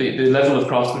yeah, the level of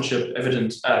craftsmanship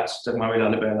evident at Dagmawi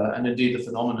Lalibela, and indeed the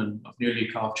phenomenon of newly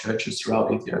carved churches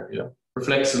throughout Ethiopia,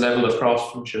 reflects the level of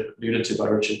craftsmanship alluded to by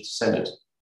Richard Sennett.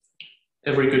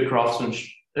 Every good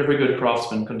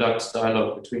craftsman conducts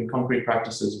dialogue between concrete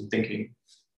practices and thinking.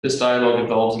 This dialogue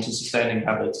evolves into sustaining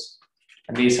habits,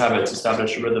 and these habits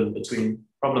establish a rhythm between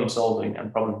problem solving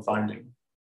and problem finding.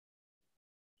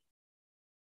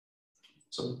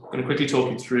 So I'm going to quickly talk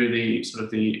you through the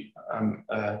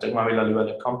Dagmawi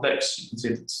Lalibela complex. You can see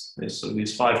that there's sort of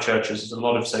these 5 churches. There's a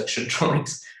lot of section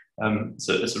drawings.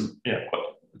 So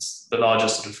it's the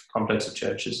largest sort of complex of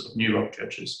churches, of new rock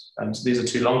churches. So these are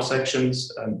 2 long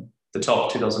sections. The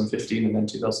top 2015 and then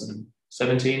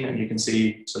 2017, and you can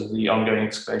see sort of the ongoing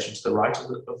excavation to the right of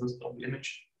the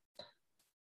image.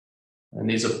 And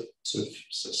these are sort of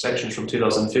sections from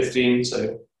 2015.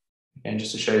 So again,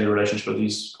 just to show you the relationship of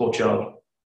these courtyard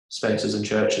spaces and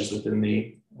churches within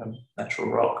the natural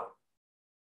rock.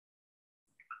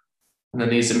 And then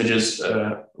these images,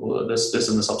 this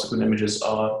and the subsequent images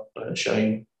are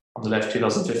showing on the left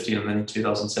 2015 and then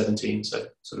 2017. So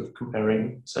sort of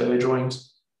comparing survey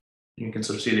drawings. You can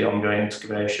sort of see the ongoing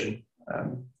excavation.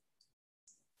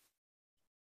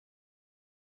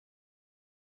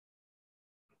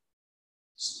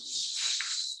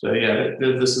 So yeah,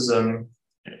 this is from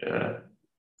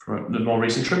the more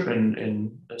recent trip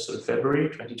in sort of February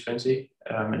 2020,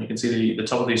 and you can see the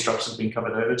top of these structures being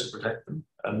covered over to protect them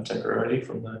temporarily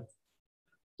from the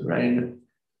rain.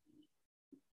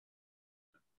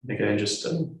 And again, just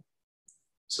so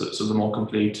the more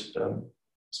complete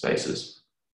spaces.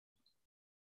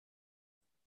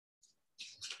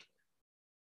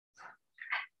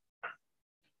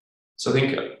 So I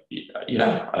think,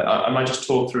 yeah, I might just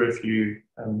talk through a few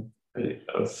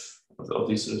of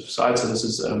these sort of sites. So this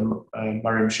is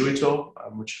Mariam Shuito,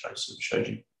 which I sort of showed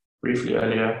you briefly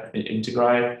earlier in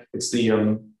Tigray. It's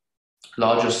the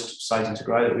largest site in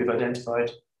Tigray that we've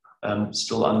identified,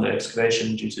 still under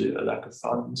excavation due to a lack of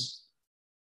funds.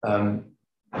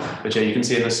 But yeah, you can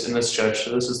see in this church,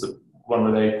 so this is the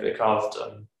one where they carved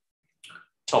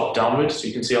top downwards. So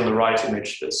you can see on the right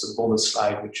image, there's sort of all the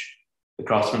slag which the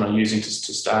craftsmen are using to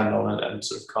stand on and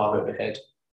sort of carve overhead.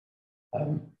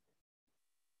 And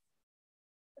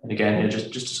again, here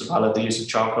just to sort of highlight the use of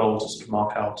charcoal to sort of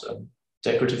mark out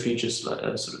decorative features sort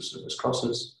of as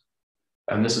crosses.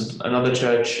 And this is another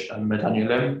church,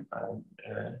 Medanyulem,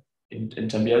 in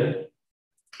Tembiel.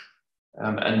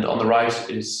 And on the right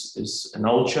is an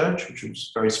old church, which was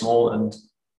very small and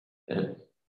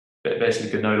basically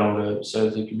could no longer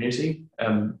serve the community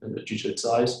due to its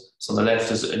size. So on the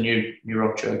left is a new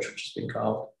rock church, which has been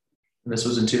carved. And this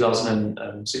was in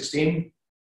 2016.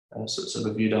 Sort of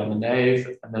a view down the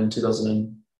nave, and then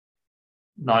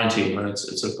 2019 when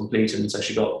it's sort of complete and it's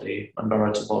actually got the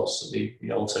Mandara Tabot, so the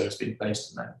altar has been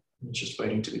placed in there and it's just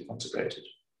waiting to be consecrated.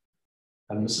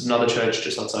 And this is another church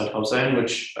just outside Hausen,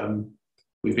 which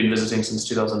we've been visiting since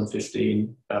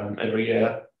 2015 every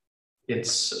year.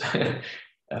 It's yeah,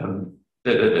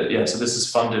 so this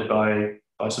is funded by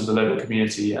sort of the local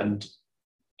community, and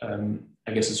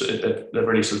I guess they've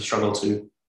really sort of struggled to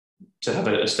have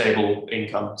a stable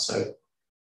income. So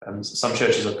some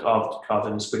churches are carved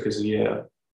in as quick as a year.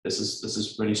 This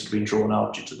is really sort of been drawn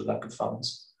out due to the lack of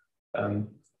funds.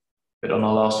 But on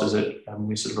our last visit,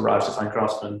 we sort of arrived to find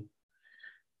craftsmen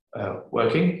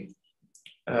working.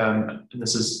 And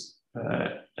this is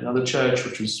another church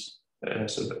which was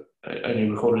sort of only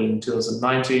recorded in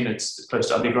 2019. It's close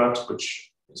to Adigrat,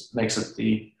 which makes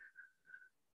it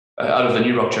out of the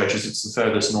new rock churches, it's the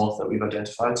furthest north that we've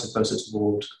identified, so closer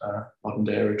toward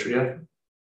modern-day Eritrea.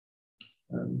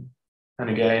 And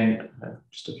again,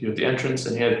 just a view of the entrance.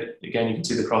 And here, again, you can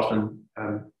see the craftsmen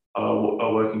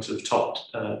are working sort of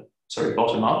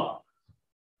bottom up.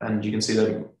 And you can see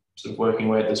them sort of working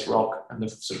away at this rock, and they've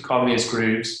sort of carved these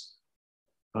grooves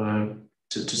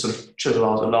to sort of chisel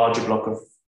out a larger block of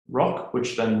rock,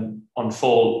 which then on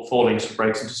falling sort of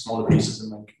breaks into smaller pieces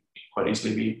and then can quite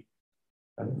easily be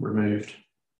removed.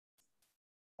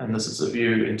 And this is a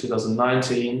view in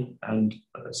 2019, and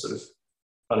sort of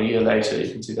about a year later,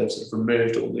 you can see they've sort of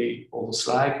removed all the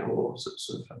slag or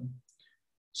sort of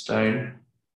stone,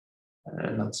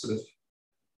 and that's sort of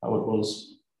how it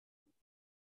was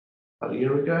about a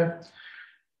year ago.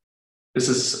 This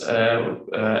is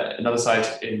another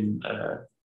site in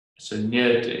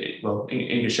near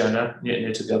Ingeshana,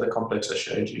 near to the other complex I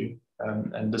showed you,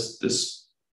 and this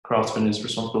craftsman is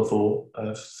responsible for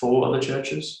 4 other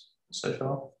churches so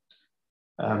far.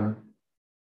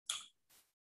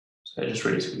 So just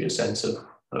really to give you a sense of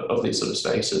these sort of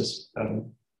spaces.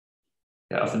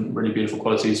 Yeah, often really beautiful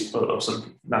qualities of sort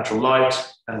of natural light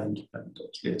and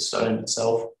actually the stone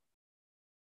itself.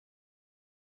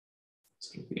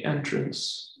 So the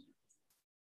entrance.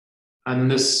 And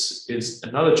this is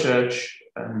another church,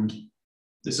 and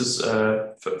this is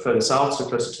further south, so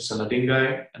closer to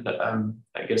Saladingo. And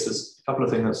I guess there's a couple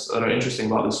of things that are interesting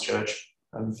about this church.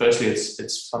 Firstly,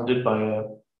 it's funded by a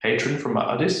patron from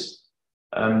Addis.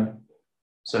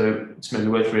 So it's maybe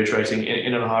worth reiterating,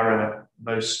 in Amhara,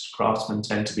 most craftsmen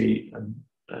tend to be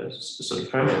sort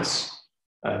of hermits,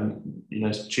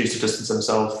 choose to distance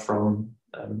themselves from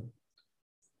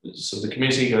sort of the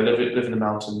community, go live in the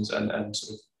mountains and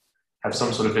sort of have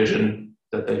some sort of vision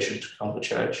that they should carve a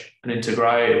church. And in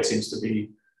Tigray, it seems to be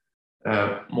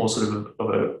more sort of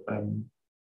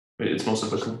it's more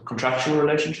sort of a contractual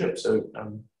relationship. So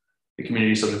the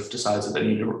community sort of decides that they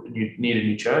need a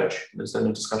new church. There's then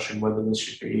a discussion whether this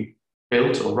should be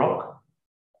built or rock.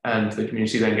 And the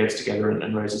community then gets together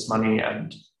and raises money,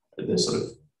 and there's sort of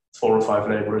 4 or 5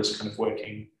 laborers kind of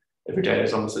working every day,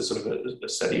 as long as there's sort of a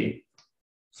steady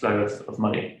flow of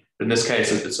money. But in this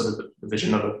case, it's sort of the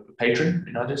vision of a patron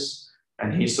in Addis,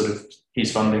 and he's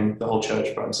funding the whole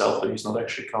church by himself, but he's not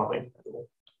actually carving at all.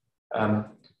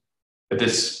 But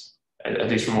this, at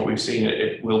least from what we've seen,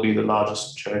 it will be the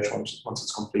largest church once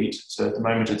it's complete. So at the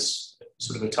moment, it's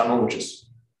sort of a tunnel which is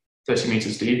 30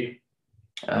 meters deep,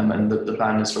 and the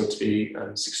plan is for it to be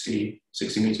 60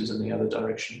 meters in the other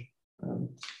direction.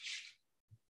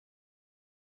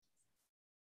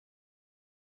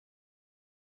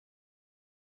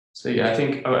 So yeah, I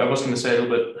think I was going to say a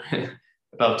little bit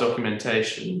about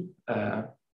documentation. I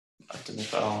don't know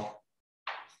if I'll.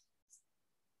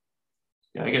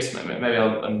 Yeah, I guess maybe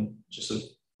I'm just sort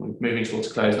of moving towards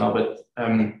a close now. But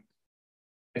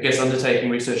I guess undertaking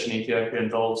research in Ethiopia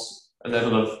involves a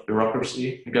level of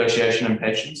bureaucracy, negotiation, and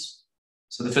patience.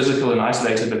 So the physical and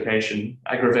isolated location,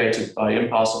 aggravated by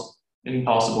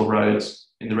impassable roads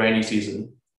in the rainy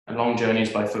season and long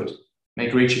journeys by foot,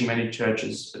 make reaching many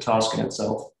churches a task in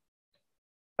itself.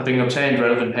 Having obtained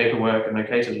relevant paperwork and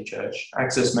located a church,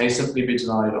 access may simply be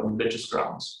denied on religious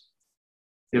grounds.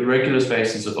 The irregular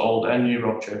spaces of old and new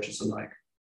rock churches alike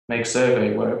make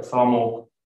survey work far more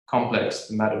complex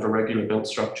than that of a regular built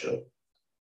structure.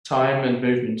 Time and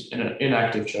movement in an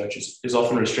inactive church is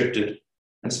often restricted,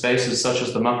 and spaces such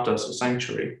as the makdas or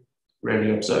sanctuary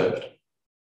rarely observed.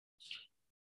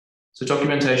 So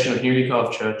documentation of newly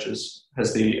carved churches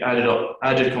has the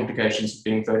added complications of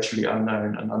being virtually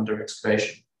unknown and under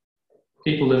excavation.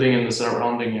 People living in the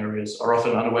surrounding areas are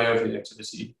often unaware of the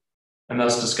activity, and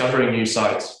thus discovering new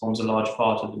sites forms a large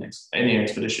part of any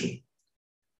expedition.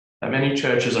 That many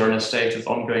churches are in a state of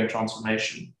ongoing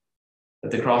transformation, that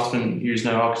the craftsmen use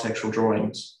no architectural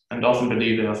drawings and often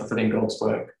believe they are fulfilling God's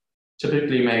work,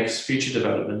 typically makes future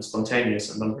development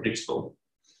spontaneous and unpredictable.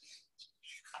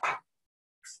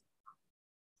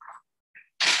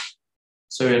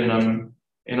 So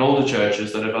in older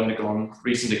churches that have undergone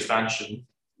recent expansion,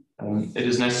 it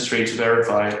is necessary to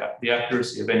verify the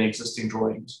accuracy of any existing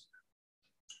drawings.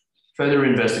 Further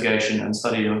investigation and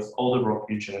study of older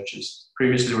Rock-hewn churches,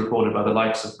 previously recorded by the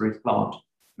likes of Ruth Plant,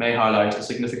 may highlight a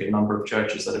significant number of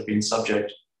churches that have been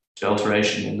subject to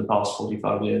alteration in the past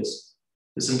 45 years.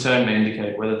 This in turn may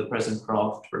indicate whether the present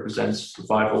craft represents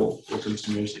revival or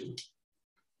continuity.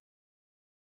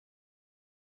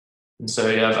 And so,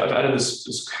 yeah, I've added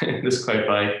this quote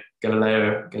by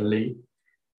Galileo Galilei,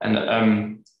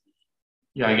 and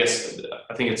yeah,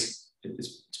 I think it's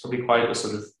probably quite a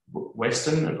sort of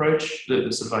Western approach,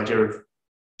 the sort of idea of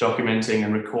documenting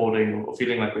and recording, or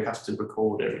feeling like we have to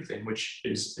record everything, which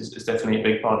is definitely a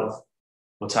big part of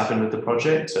what's happened with the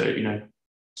project. So, you know,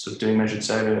 sort of doing measured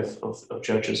survey of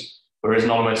churches, whereas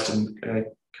non-Western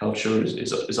culture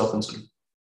is often sort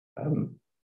of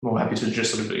more happy to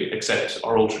just sort of accept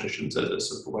oral traditions as a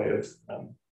sort of a way of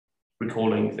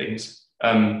recalling things.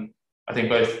 I think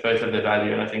both have their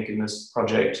value, and I think in this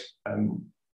project,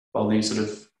 while these sort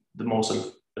of the more sort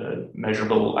of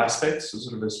measurable aspects,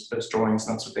 sort of those drawings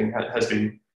and that sort of thing has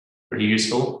been really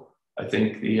useful. I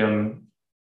think the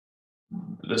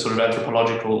sort of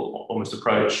anthropological almost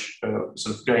approach,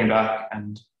 sort of going back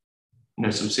and, you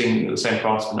know, sort of seeing the same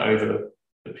craftsman over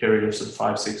a period of sort of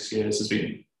 5-6 years has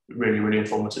been really, really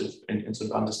informative in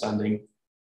sort of understanding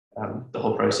the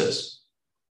whole process.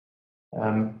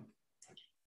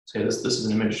 So yeah, this is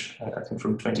an image, I think,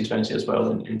 from 2020 as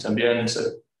well in Tambien. So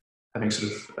having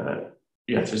sort of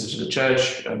visited a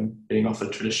church, being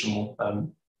offered traditional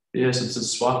beer, such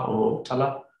as swap or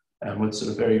tala, with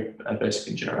sort of very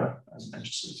basic injera, and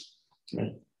just sort of, you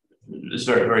know, it's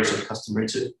very, very sort of customary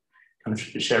to kind of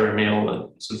share a meal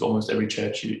at sort of almost every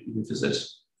church you visit.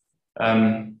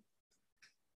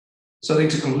 So I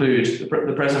think to conclude,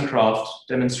 the present craft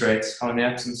demonstrates how in the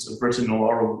absence of written or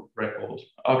oral record,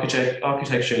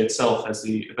 architecture itself has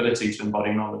the ability to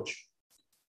embody knowledge.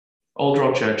 Old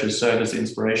rock churches serve as the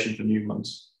inspiration for new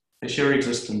ones. Their sheer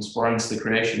existence warrants the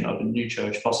creation of a new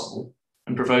church possible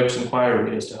and provokes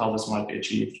inquiry as to how this might be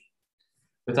achieved.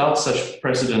 Without such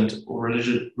precedent or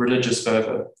religious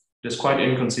fervour, it is quite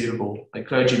inconceivable that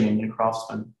clergymen and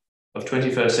craftsmen of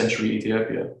 21st century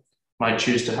Ethiopia might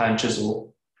choose to hand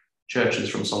chisel churches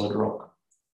from solid rock.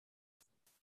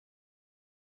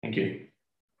 Thank you.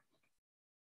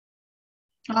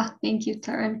 Thank you,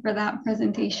 Tarn, for that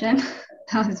presentation.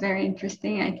 That was very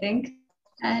interesting, I think.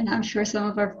 And I'm sure some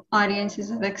of our audiences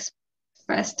have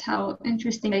expressed how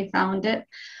interesting they found it.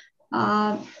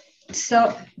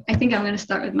 So I think I'm going to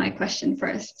start with my question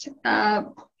first.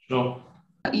 Sure.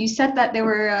 You said that there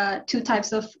were 2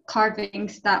 types of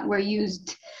carvings that were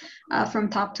used from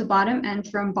top to bottom and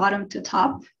from bottom to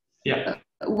top. Yeah.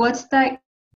 What's the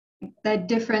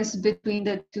difference between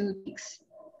the 2 techniques?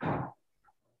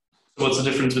 What's the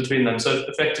difference between them? So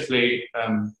effectively,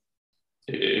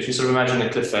 if you sort of imagine the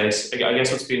cliff face, I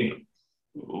guess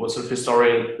what sort of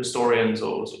historians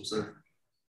or sort of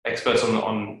experts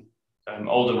on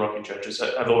older Rock-hewn churches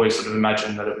have always sort of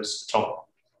imagined that it was top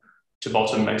to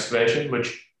bottom excavation,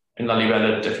 which in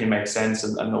Lalibela definitely makes sense,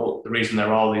 and the reason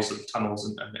there are these sort of tunnels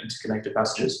and interconnected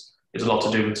passages is a lot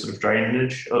to do with sort of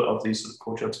drainage of these sort of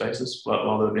courtyard spaces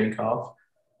while they're being carved.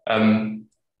 I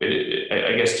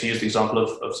guess to use the example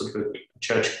of sort of a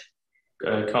church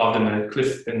carved in a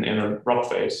cliff in a rock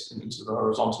face, in sort of a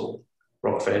horizontal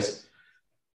rock face.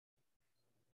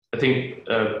 I think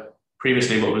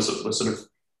previously what was sort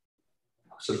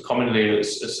of commonly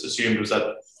assumed was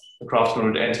that the craftsman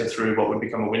would enter through what would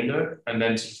become a window and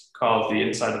then sort of carve the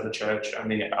inside of the church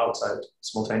and the outside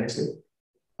simultaneously.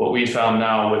 What we found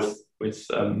now with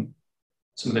some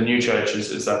of the new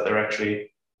churches is that they're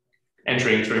actually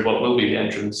entering through what will be the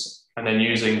entrance and then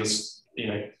using this,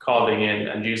 carving in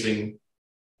and using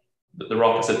the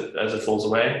rock as it falls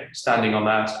away, standing on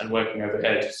that and working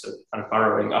overhead, so kind of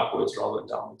burrowing upwards rather than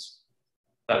downwards.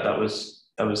 That was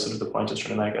sort of the point I was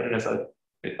trying to make. I don't know if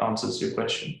it answers your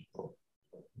question.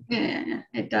 Yeah,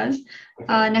 it does.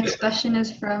 Next question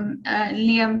is from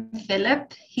Tarn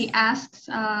Philipp. He asks,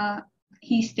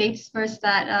 he states first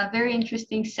that very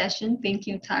interesting session. Thank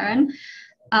you, Tarn.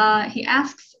 He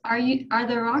asks, are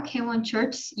the Rock-hewn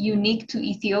churches unique to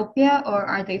Ethiopia, or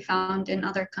are they found in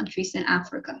other countries in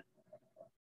Africa?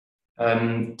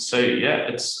 So yeah,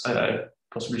 it's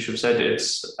possibly should have said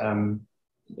it's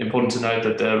important to note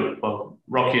that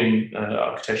Rock-hewn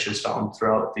architecture is found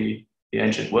throughout the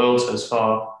ancient world, so as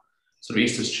far sort of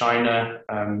east as China.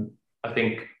 I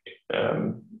think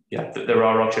there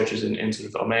are rock churches in sort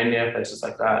of Armenia, places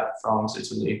like that, France,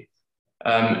 Italy.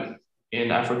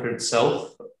 In Africa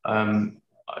itself, I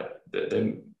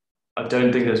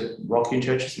don't think there's Rock-hewn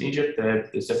churches in Egypt.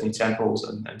 There's definitely temples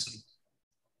and sort of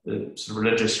the sort of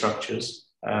religious structures.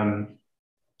 I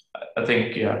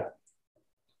think,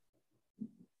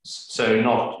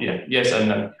 so yes and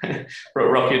no.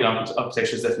 Rock-hewn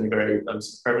architecture is definitely very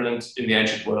prevalent in the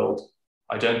ancient world.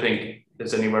 I don't think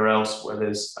there's anywhere else where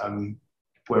there's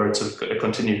where it's a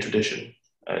continued tradition,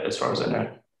 as far as I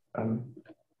know,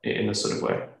 in this sort of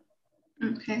way.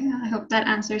 Okay, I hope that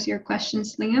answers your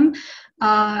questions, Liam.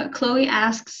 Chloe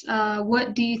asks,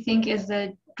 what do you think is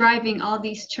the driving all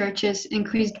these churches,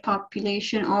 increased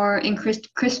population or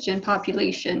increased Christian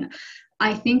population?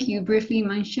 I think you briefly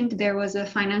mentioned there was a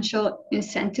financial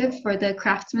incentive for the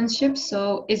craftsmanship,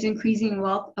 so is increasing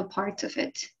wealth a part of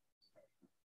it?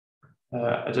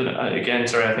 I don't know. Again,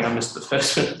 sorry, I think I missed the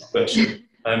first question.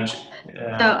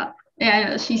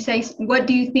 She says, what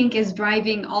do you think is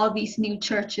driving all these new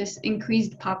churches,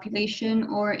 increased population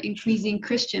or increasing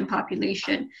Christian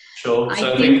population? Sure.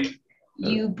 I think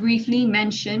you briefly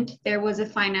mentioned there was a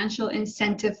financial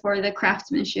incentive for the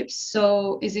craftsmanship,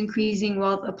 so is increasing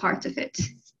wealth a part of it?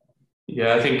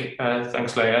 Yeah, I think,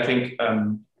 thanks, Leigh. I think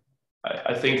that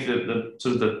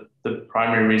the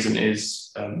primary reason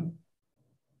is,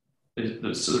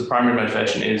 the primary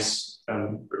motivation is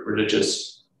religious.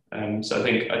 So I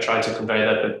think I tried to convey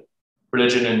that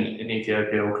religion in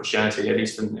Ethiopia, or Christianity, at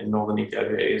least in northern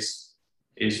Ethiopia,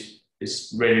 is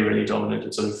really, really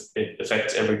dominant. It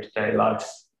affects everyday life,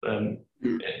 in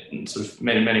sort of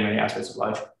many aspects of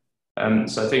life.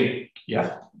 So I think,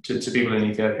 to people in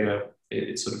Ethiopia,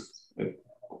 it's sort of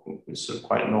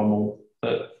quite normal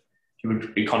that you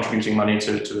would be contributing money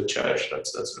to a church. That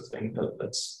sort of thing.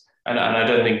 And I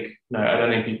don't think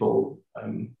people.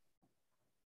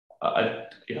 I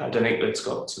don't think it's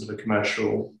got sort of a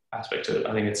commercial aspect to it.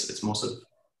 I think it's more sort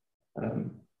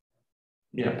of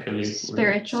purely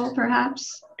spiritual,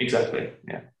 perhaps. Exactly.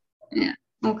 Yeah.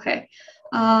 Okay.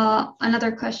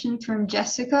 Another question from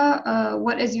Jessica.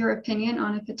 What is your opinion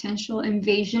on a potential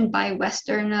invasion by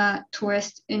Western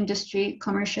tourist industry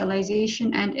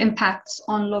commercialization and impacts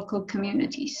on local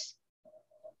communities?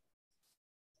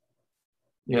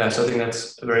 Yeah, so I think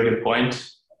that's a very good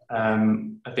point.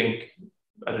 I think,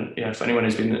 if anyone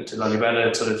who's been to Lalibela,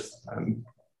 it's sort of, I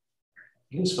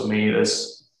guess for me,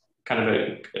 there's kind of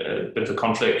a bit of a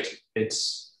conflict.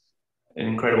 It's an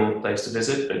incredible place to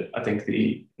visit, but I think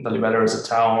the Lalibela as a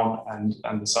town and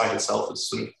the site itself has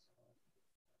sort of,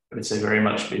 I would say, very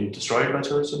much been destroyed by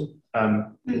tourism.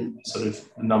 Sort of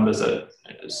numbers that,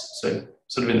 so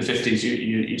sort of in the 50s, you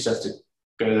used to have to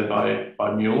go there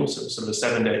by mule, so it was sort of a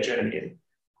 7-day journey, and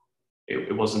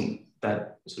it wasn't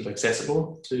that sort of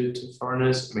accessible to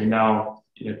foreigners. I mean, now,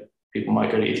 people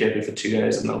might go to Ethiopia for 2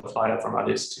 days and they'll fly up from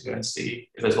Addis to go and see,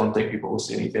 if there's one thing people will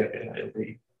see in Ethiopia, it'll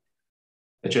be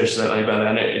the churches at Lalibela.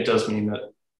 And it does mean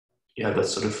that,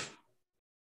 that's sort of,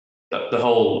 the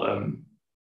whole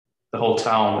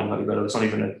town in Lalibela, it's not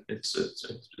even, it's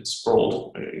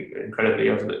sprawled incredibly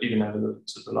even over the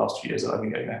sort of the last few years that I've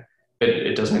been going there. But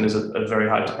it does mean there's a very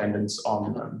high dependence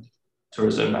on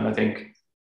tourism, and I think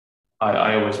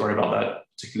I always worry about that,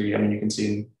 particularly. I mean, you can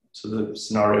see so the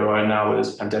scenario we're in now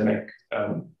is pandemic.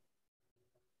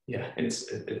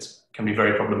 It can be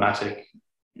very problematic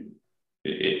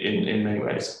in many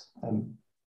ways.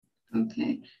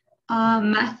 Okay.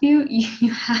 Matthew,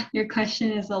 your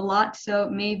question is a lot, so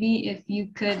maybe if you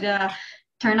could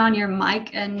turn on your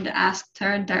mic and ask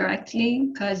Tarn directly,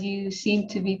 because you seem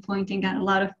to be pointing at a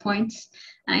lot of points,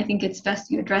 and I think it's best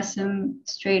you address him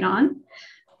straight on.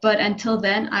 But until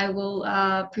then, I will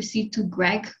proceed to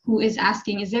Greg, who is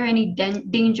asking, is there any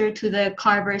danger to the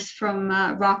carvers from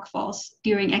rock falls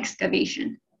during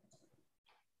excavation?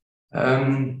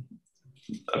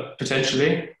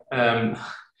 Potentially.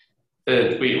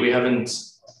 We haven't,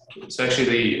 so actually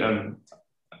the,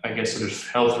 I guess, sort of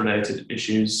health-related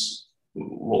issues,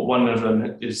 one of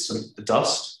them is sort of the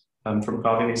dust from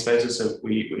carving these spaces. So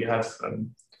we have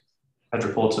had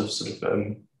reports of sort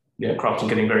of, craftsmen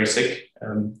getting very sick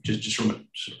just from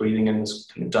sort of breathing in this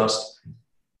kind of dust.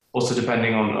 Also,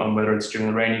 depending on whether it's during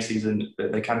the rainy season,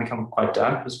 they can become quite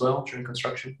damp as well during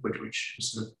construction, which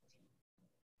sort of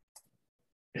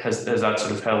has that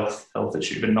sort of health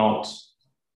issue, but not,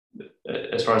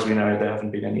 as far as we know, there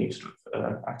haven't been any sort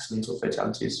of accidents or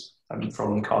fatalities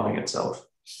from carving itself.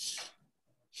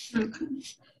 Okay.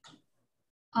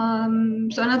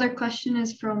 So another question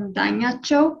is from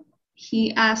Danyacho.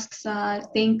 He asks,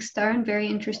 thanks, Tarn, very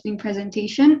interesting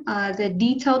presentation. The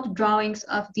detailed drawings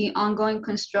of the ongoing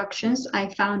constructions I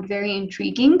found very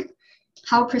intriguing.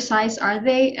 How precise are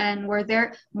they, and were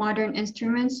there modern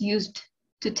instruments used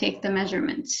to take the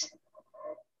measurements?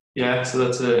 Yeah, so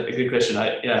that's a good question.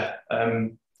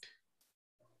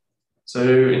 So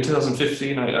in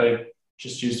 2015, I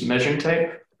just used measuring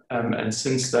tape, and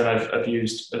since then I've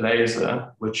used a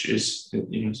laser, which is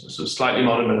sort of slightly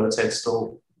modern, but I would say it's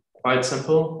still quite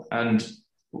simple. And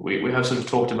we have sort of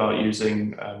talked about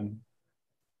using,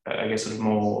 I guess, sort of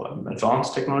more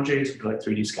advanced technologies, sort of like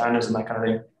 3D scanners and that kind of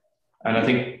thing. And I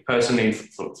think personally,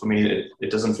 for me,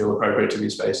 it doesn't feel appropriate to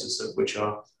these spaces, which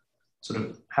are sort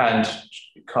of hand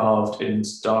carved in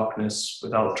darkness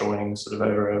without drawing sort of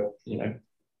over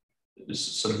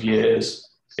sort of years.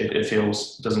 It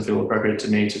doesn't feel appropriate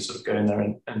to me to sort of go in there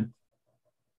and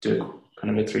do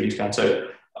kind of a 3D scan. So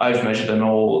I've measured them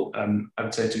all, I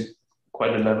would say, to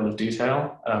quite a level of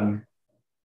detail.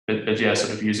 But yeah,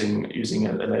 sort of using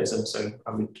a laser. So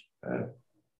I would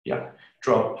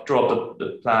draw up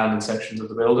the plan and sections of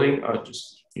the building,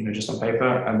 just on paper,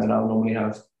 and then I'll normally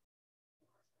have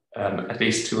at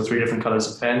least 2 or 3 different colors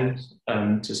of pen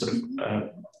to sort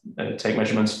of take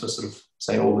measurements for sort of,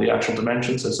 say, all the actual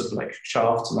dimensions, so sort of like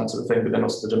shafts and that sort of thing, but then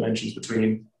also the dimensions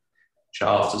between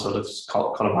shafts as well as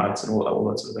column heights and all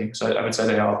that sort of thing. So I would say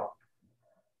they are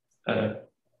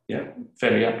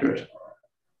fairly accurate.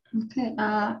 Okay,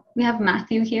 we have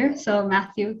Matthew here. So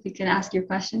Matthew, if you could ask your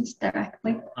questions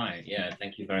directly. Hi, yeah,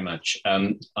 thank you very much.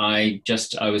 I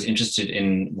was interested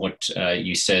in what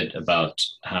you said about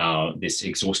how this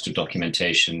exhaustive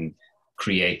documentation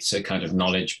creates a kind of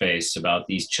knowledge base about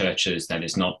these churches that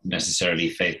is not necessarily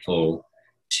faithful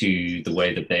to the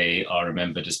way that they are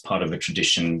remembered as part of a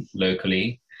tradition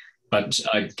locally. But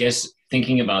I guess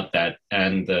thinking about that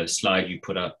and the slide you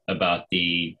put up about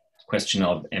the question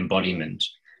of embodiment,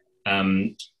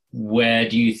 where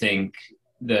do you think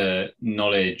the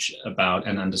knowledge about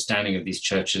and understanding of these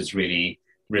churches really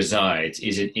resides?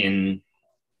 Is it in,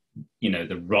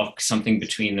 the rock, something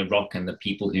between the rock and the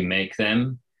people who make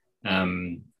them?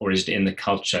 Or is it in the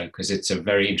culture? Because it's a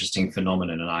very interesting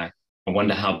phenomenon, and I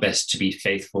wonder how best to be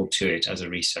faithful to it as a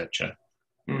researcher.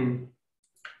 Mm.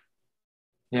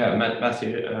 Yeah,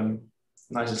 Matthew,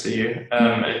 nice to see you.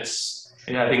 I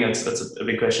think that's a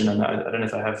big question, and I don't know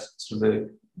if I have sort of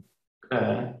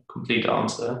the complete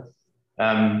answer.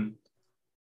 I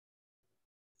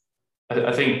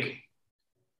think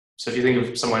so. If you think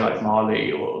of somewhere like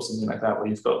Mali or something like that, where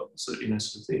you've got sort of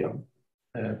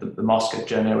the mosque at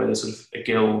Jannah, where there's sort of a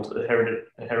guild, a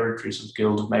hereditary sort of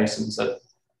guild of masons that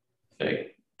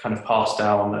kind of pass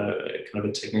down a kind of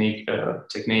a technique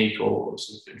or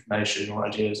sort of information or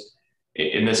ideas.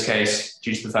 In this case,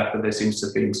 due to the fact that there seems to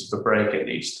have been sort of a break, at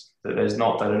least, that there's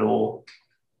not that at all.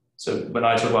 So when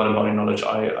I talk about embodied knowledge,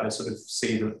 I sort of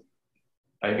see that,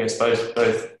 I guess, both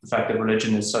the fact that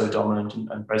religion is so dominant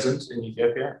and present in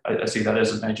Ethiopia, I see that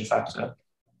as a major factor.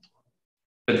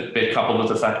 But coupled with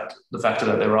the factor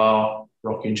that there are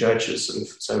Rock-hewn churches, sort of,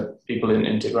 so people in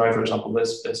INTBAU, for example,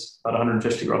 there's about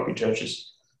 150 Rock-hewn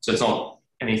churches. So it's not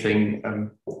anything.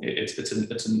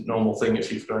 It's a normal thing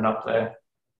if you've grown up there.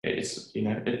 It is.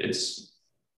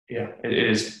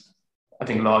 I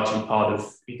think largely part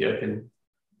of Ethiopian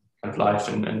kind of life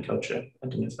and culture. I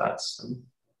don't know if that's.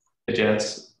 But yeah,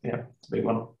 it's a big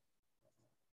one.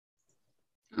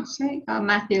 Okay,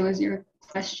 Matthew, was your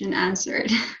question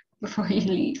answered before you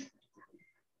leave?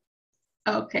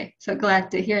 Okay, so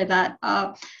glad to hear that.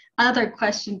 Another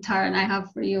question, Tarn, I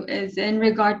have for you is in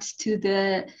regards to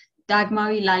the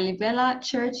Dagmari Lalibela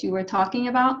church you were talking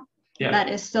about. Yeah. That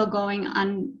is still going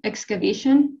on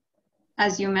excavation,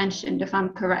 as you mentioned, if I'm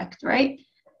correct, right?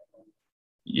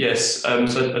 Yes. So I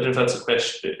don't know if that's a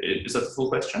question. Is that the full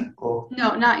question? Or?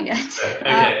 No, not yet.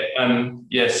 Okay.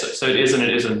 Yes. So it is and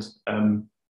it isn't.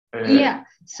 Yeah.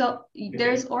 So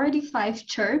there's already 5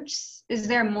 churches. Is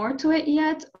there more to it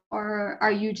yet, or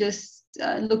are you just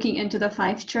looking into the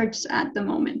 5 churches at the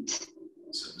moment?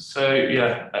 So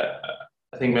yeah,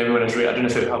 I think maybe when I was reading, I don't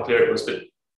know how clear it was, but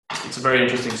it's a very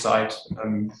interesting site,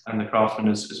 and the craftsman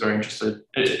is very interested,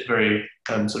 very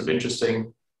sort of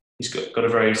interesting. He's got a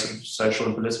very sort of social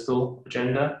and political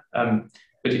agenda,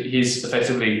 but he's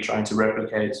effectively trying to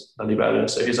replicate Lalibela.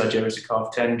 So his idea is to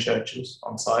carve 10 churches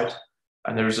on site,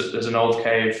 and there's an old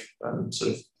cave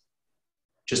sort of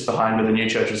just behind where the new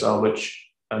churches are, which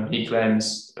he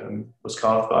claims was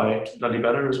carved by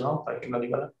Lalibela as well, by King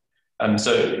Lalibela.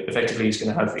 So effectively, he's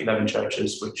going to have 11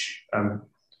 churches, which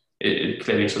it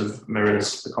clearly sort of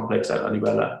mirrors the complex at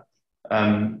Lalibela.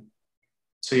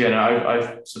 So yeah, no,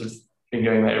 I've sort of been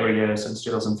going there every year since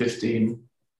 2015,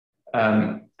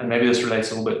 and maybe this relates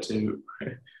a little bit to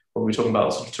what we're talking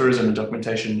about, sort of tourism and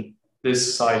documentation.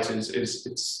 This site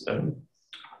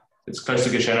it's close to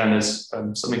Gashena, and there's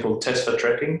something called Tesfa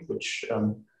Trekking, which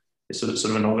is sort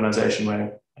of an organization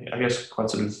where I guess quite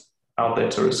sort of out there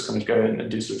tourists kind of go in and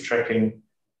do sort of trekking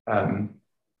around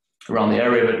the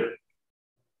area, but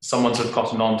someone sort of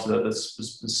cottoned on to that this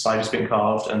site has been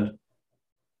carved, and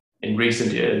in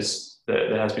recent years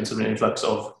there has been sort of an influx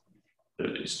of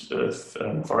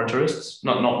foreign tourists,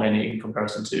 not many in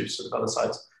comparison to sort of other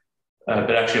sites,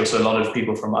 but actually also a lot of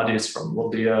people from Addis, from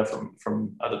Waldia,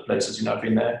 from other places. You know, I've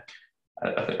been there.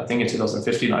 I think in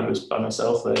 2015 I was by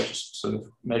myself there, just sort of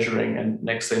measuring, and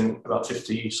next thing about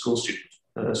 50 school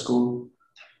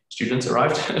students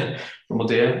arrived from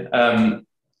Waldia.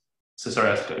 So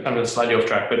sorry, I kind of got slightly off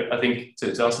track, but I think to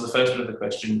answer the first bit of the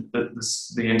question, that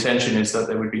the intention is that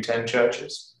there would be 10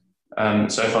 churches.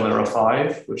 So far there are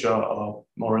 5, which are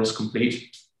more or less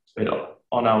complete. But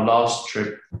on our last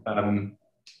trip,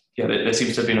 there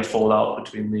seems to have been a fallout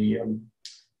between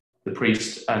the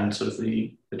priest and sort of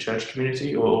the church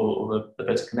community, or the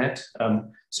better connect.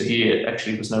 So he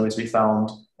actually was nowhere to be found,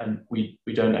 and we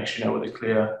don't actually know what the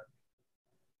clear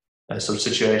sort of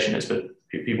situation is, but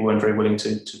people weren't very willing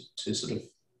to sort of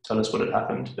tell us what had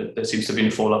happened. But there seems to have been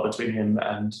a fallout between him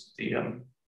and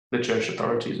the church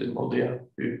authorities in Moldia.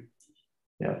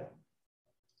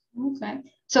 Okay.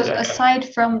 So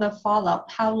aside from the fallout,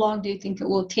 how long do you think it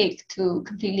will take to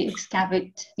completely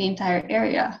excavate the entire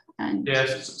area? And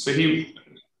yes, so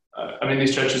I mean,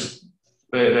 these churches,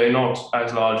 they're not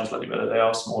as large as Lalibela. They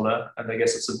are smaller, and I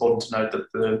guess it's important to note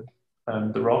that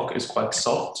the rock is quite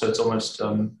soft, so it's almost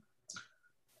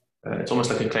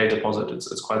like a clay deposit.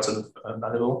 It's quite sort of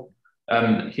malleable.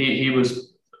 He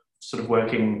was sort of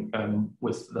working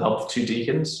with the help of 2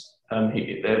 deacons.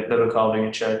 They were carving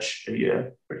a church a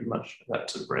year, pretty much at that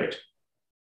sort of rate.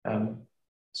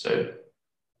 So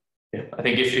yeah, I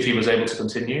think if he was able to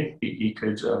continue, he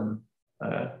could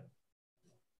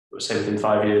say within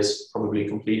 5 years probably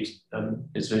complete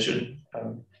his vision.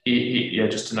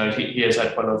 Just to note, he has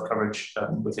had quite a lot of coverage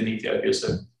within Ethiopia. So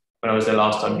when I was there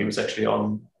last time, he was actually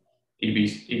on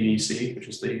EBC, which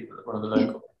is one of the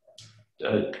local.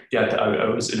 I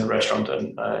was in a restaurant,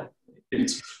 and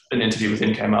an interview with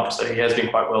him came up. So he has been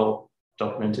quite well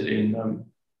documented in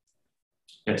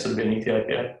sort of in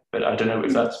Ethiopia. But I don't know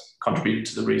if that's contributed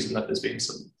to the reason that there's been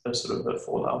some sort of a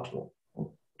fallout or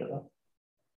whatever.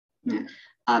 Yeah.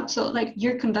 So like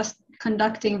you're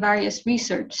conducting various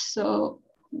research. So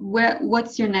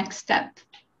what's your next step?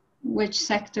 Which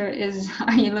sector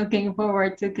are you looking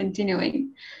forward to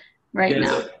continuing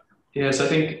now? Yes, I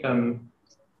think. I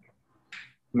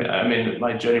mean,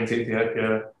 my journey with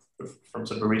Ethiopia, from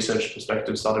sort of a research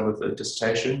perspective, started with a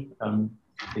dissertation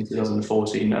in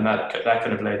 2014, and that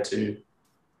kind of led to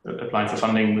applying for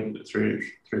funding through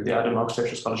the Adam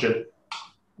Architecture Scholarship,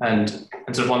 and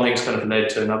sort of one thing's kind of led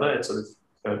to another. It's sort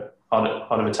of part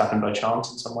of it's happened by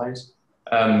chance in some ways.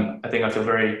 I think I feel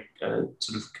very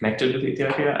sort of connected with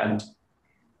Ethiopia, and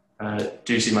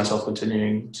do see myself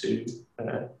continuing to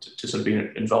sort of be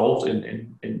involved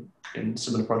in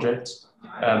similar projects.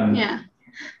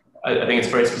 I think it's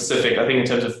very specific. I think in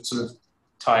terms of sort of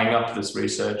tying up this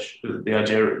research, the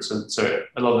idea, so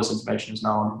a lot of this information is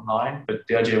now online, but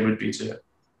the idea would be to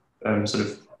sort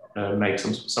of make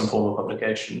some form of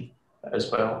publication as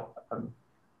well.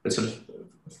 sort of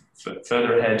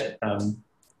further ahead,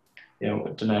 you know, I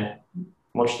don't know,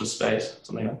 watch the space,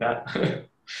 something like that.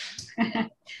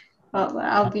 Well,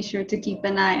 I'll be sure to keep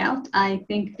an eye out. I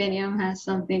think Viniam has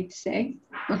something to say.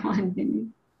 Go on,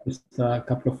 Viniam. Just a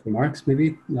couple of remarks,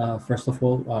 maybe. First of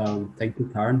all, thank you,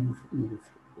 Tarn.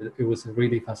 It was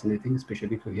really fascinating,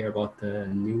 especially to hear about the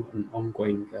new and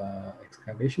ongoing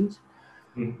excavations.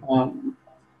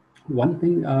 One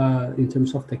thing in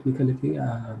terms of technicality,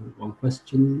 one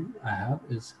question I have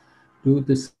is, do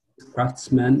this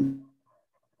craftsmen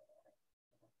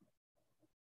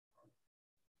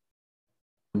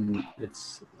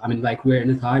I mean, like, we're in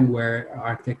a time where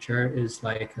architecture is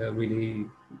like really,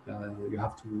 you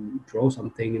have to draw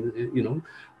something, you know,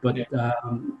 but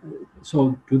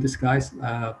so do these guys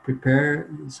prepare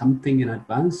something in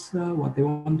advance, what they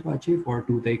want to achieve, or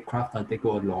do they craft as they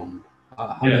go along?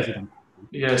 How does it happen?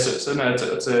 Yeah, so no,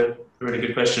 it's a really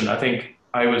good question. I think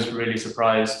I was really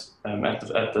surprised at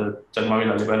the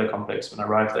Embodied Ethiopia complex when I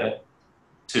arrived there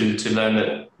to learn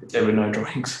that there were no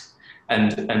drawings.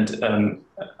 And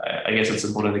I guess it's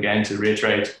important again to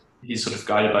reiterate, he's sort of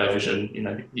guided by a vision. You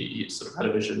know, he sort of had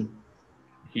a vision.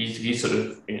 He's sort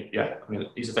of, yeah, I mean,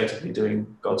 he's effectively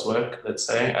doing God's work, let's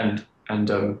say, and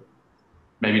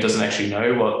maybe doesn't actually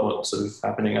know what's sort of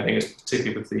happening. I think it's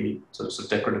particularly with the sort of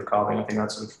decorative carving. I think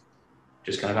that sort of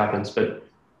just kind of happens. But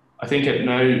I think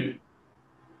I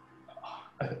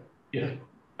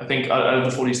think out of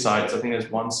the 40 sites, I think there's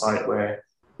one site where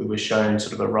we were shown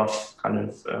sort of a rough kind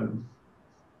of,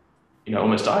 you know,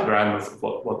 almost diagram of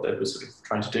what they were sort of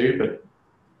trying to do,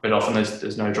 but often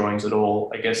there's no drawings at all.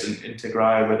 I guess in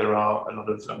INTBAU, where there are a lot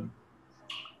of,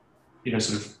 you know,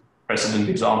 sort of precedent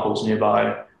examples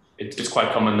nearby, it's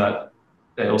quite common that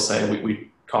they'll say we're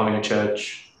carving a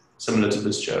church similar to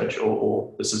this church,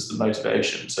 or this is the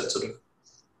motivation. So it's sort of,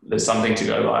 there's something to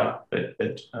go by, but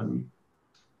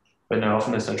no,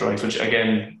 often there's no drawings, which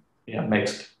again, yeah,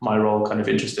 makes my role kind of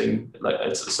interesting. Like,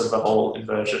 it's sort of a whole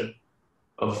inversion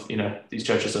of, you know, these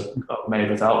churches are made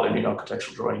without any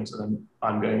architectural drawings, and then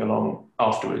I'm going along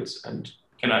afterwards. And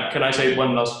can I say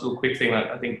one last little quick thing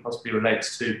that I think possibly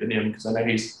relates to Viniam, because I know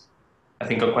he's, I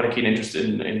think, got quite a keen interest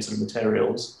in some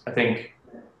materials. I think,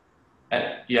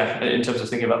 yeah, in terms of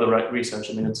thinking about the research,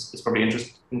 I mean, it's probably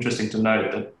interesting to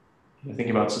note that, you know,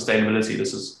 thinking about sustainability,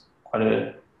 this is quite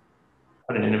an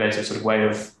innovative sort of way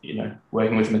of, you know,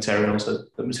 working with materials. So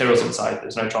the materials on site,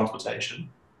 there's no transportation.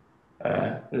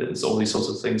 There's all these sorts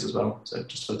of things as well. So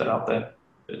just put that out there.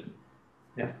 But,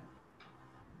 yeah.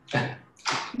 Okay.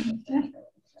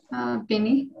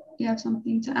 Vinny, do you have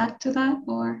something to add to that,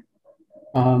 or?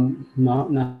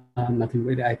 No, nothing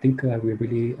really. I think we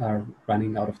really are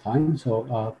running out of time.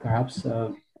 So perhaps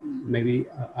maybe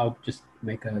I'll just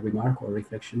make a remark or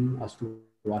reflection as to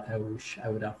what I wish I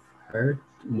would have heard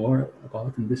more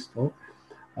about in this talk.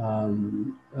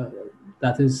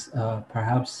 That is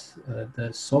perhaps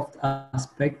the soft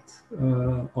aspect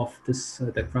of this,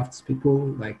 the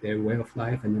craftspeople, like their way of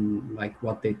life, and then like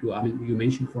what they do. I mean, you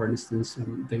mentioned, for instance,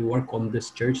 they work on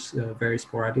this church very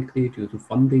sporadically due to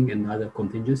funding and other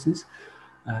contingencies.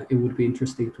 It would be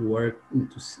interesting to work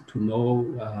to know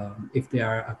if they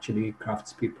are actually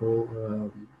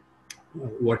craftspeople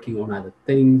working on other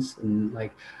things, and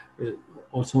like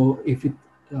also if it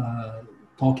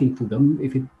talking to them,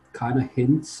 if it kind of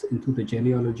hints into the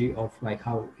genealogy of like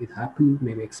how it happened,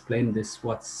 maybe explain this,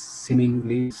 what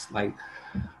seemingly is like,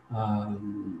 I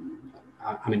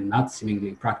mean, not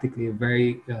seemingly, practically a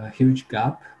very huge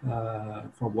gap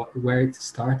from where it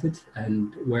started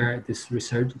and where this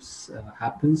resurgence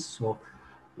happens. So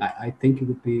I think it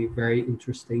would be very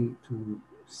interesting to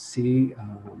see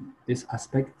this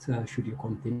aspect, should you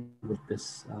continue with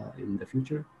this in the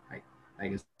future. I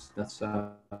guess that's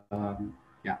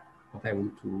yeah, what I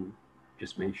want to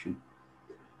just mention.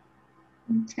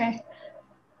 Okay,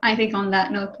 I think on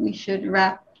that note we should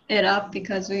wrap it up,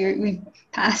 because we've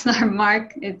passed our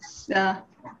mark. It's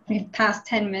we've passed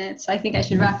 10 minutes. So I think I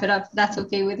should wrap it up. That's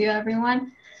okay with you,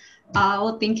 everyone.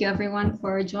 Well, thank you everyone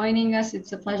for joining us.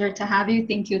 It's a pleasure to have you.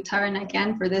 Thank you, Tarn,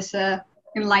 again for this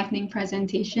enlightening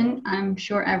presentation. I'm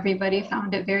sure everybody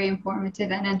found it very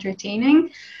informative and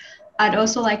entertaining. I'd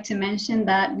also like to mention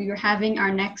that we are having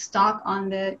our next talk on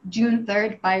the June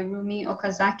 3rd by Rumi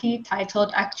Okazaki,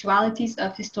 titled Actualities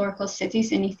of Historical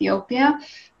Cities in Ethiopia.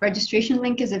 Registration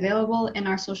link is available in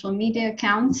our social media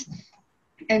accounts.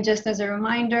 And just as a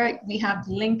reminder, we have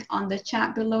the link on the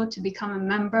chat below to become a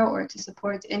member or to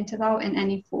support INTBAU in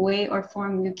any way or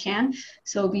form you can.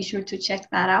 So be sure to check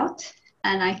that out.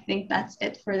 And I think that's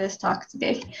it for this talk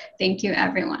today. Thank you,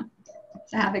 everyone.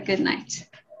 So have a good night.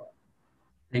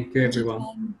 Thank you,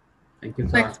 everyone. Thank you,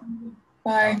 Tarn.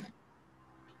 Bye.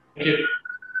 Thank you.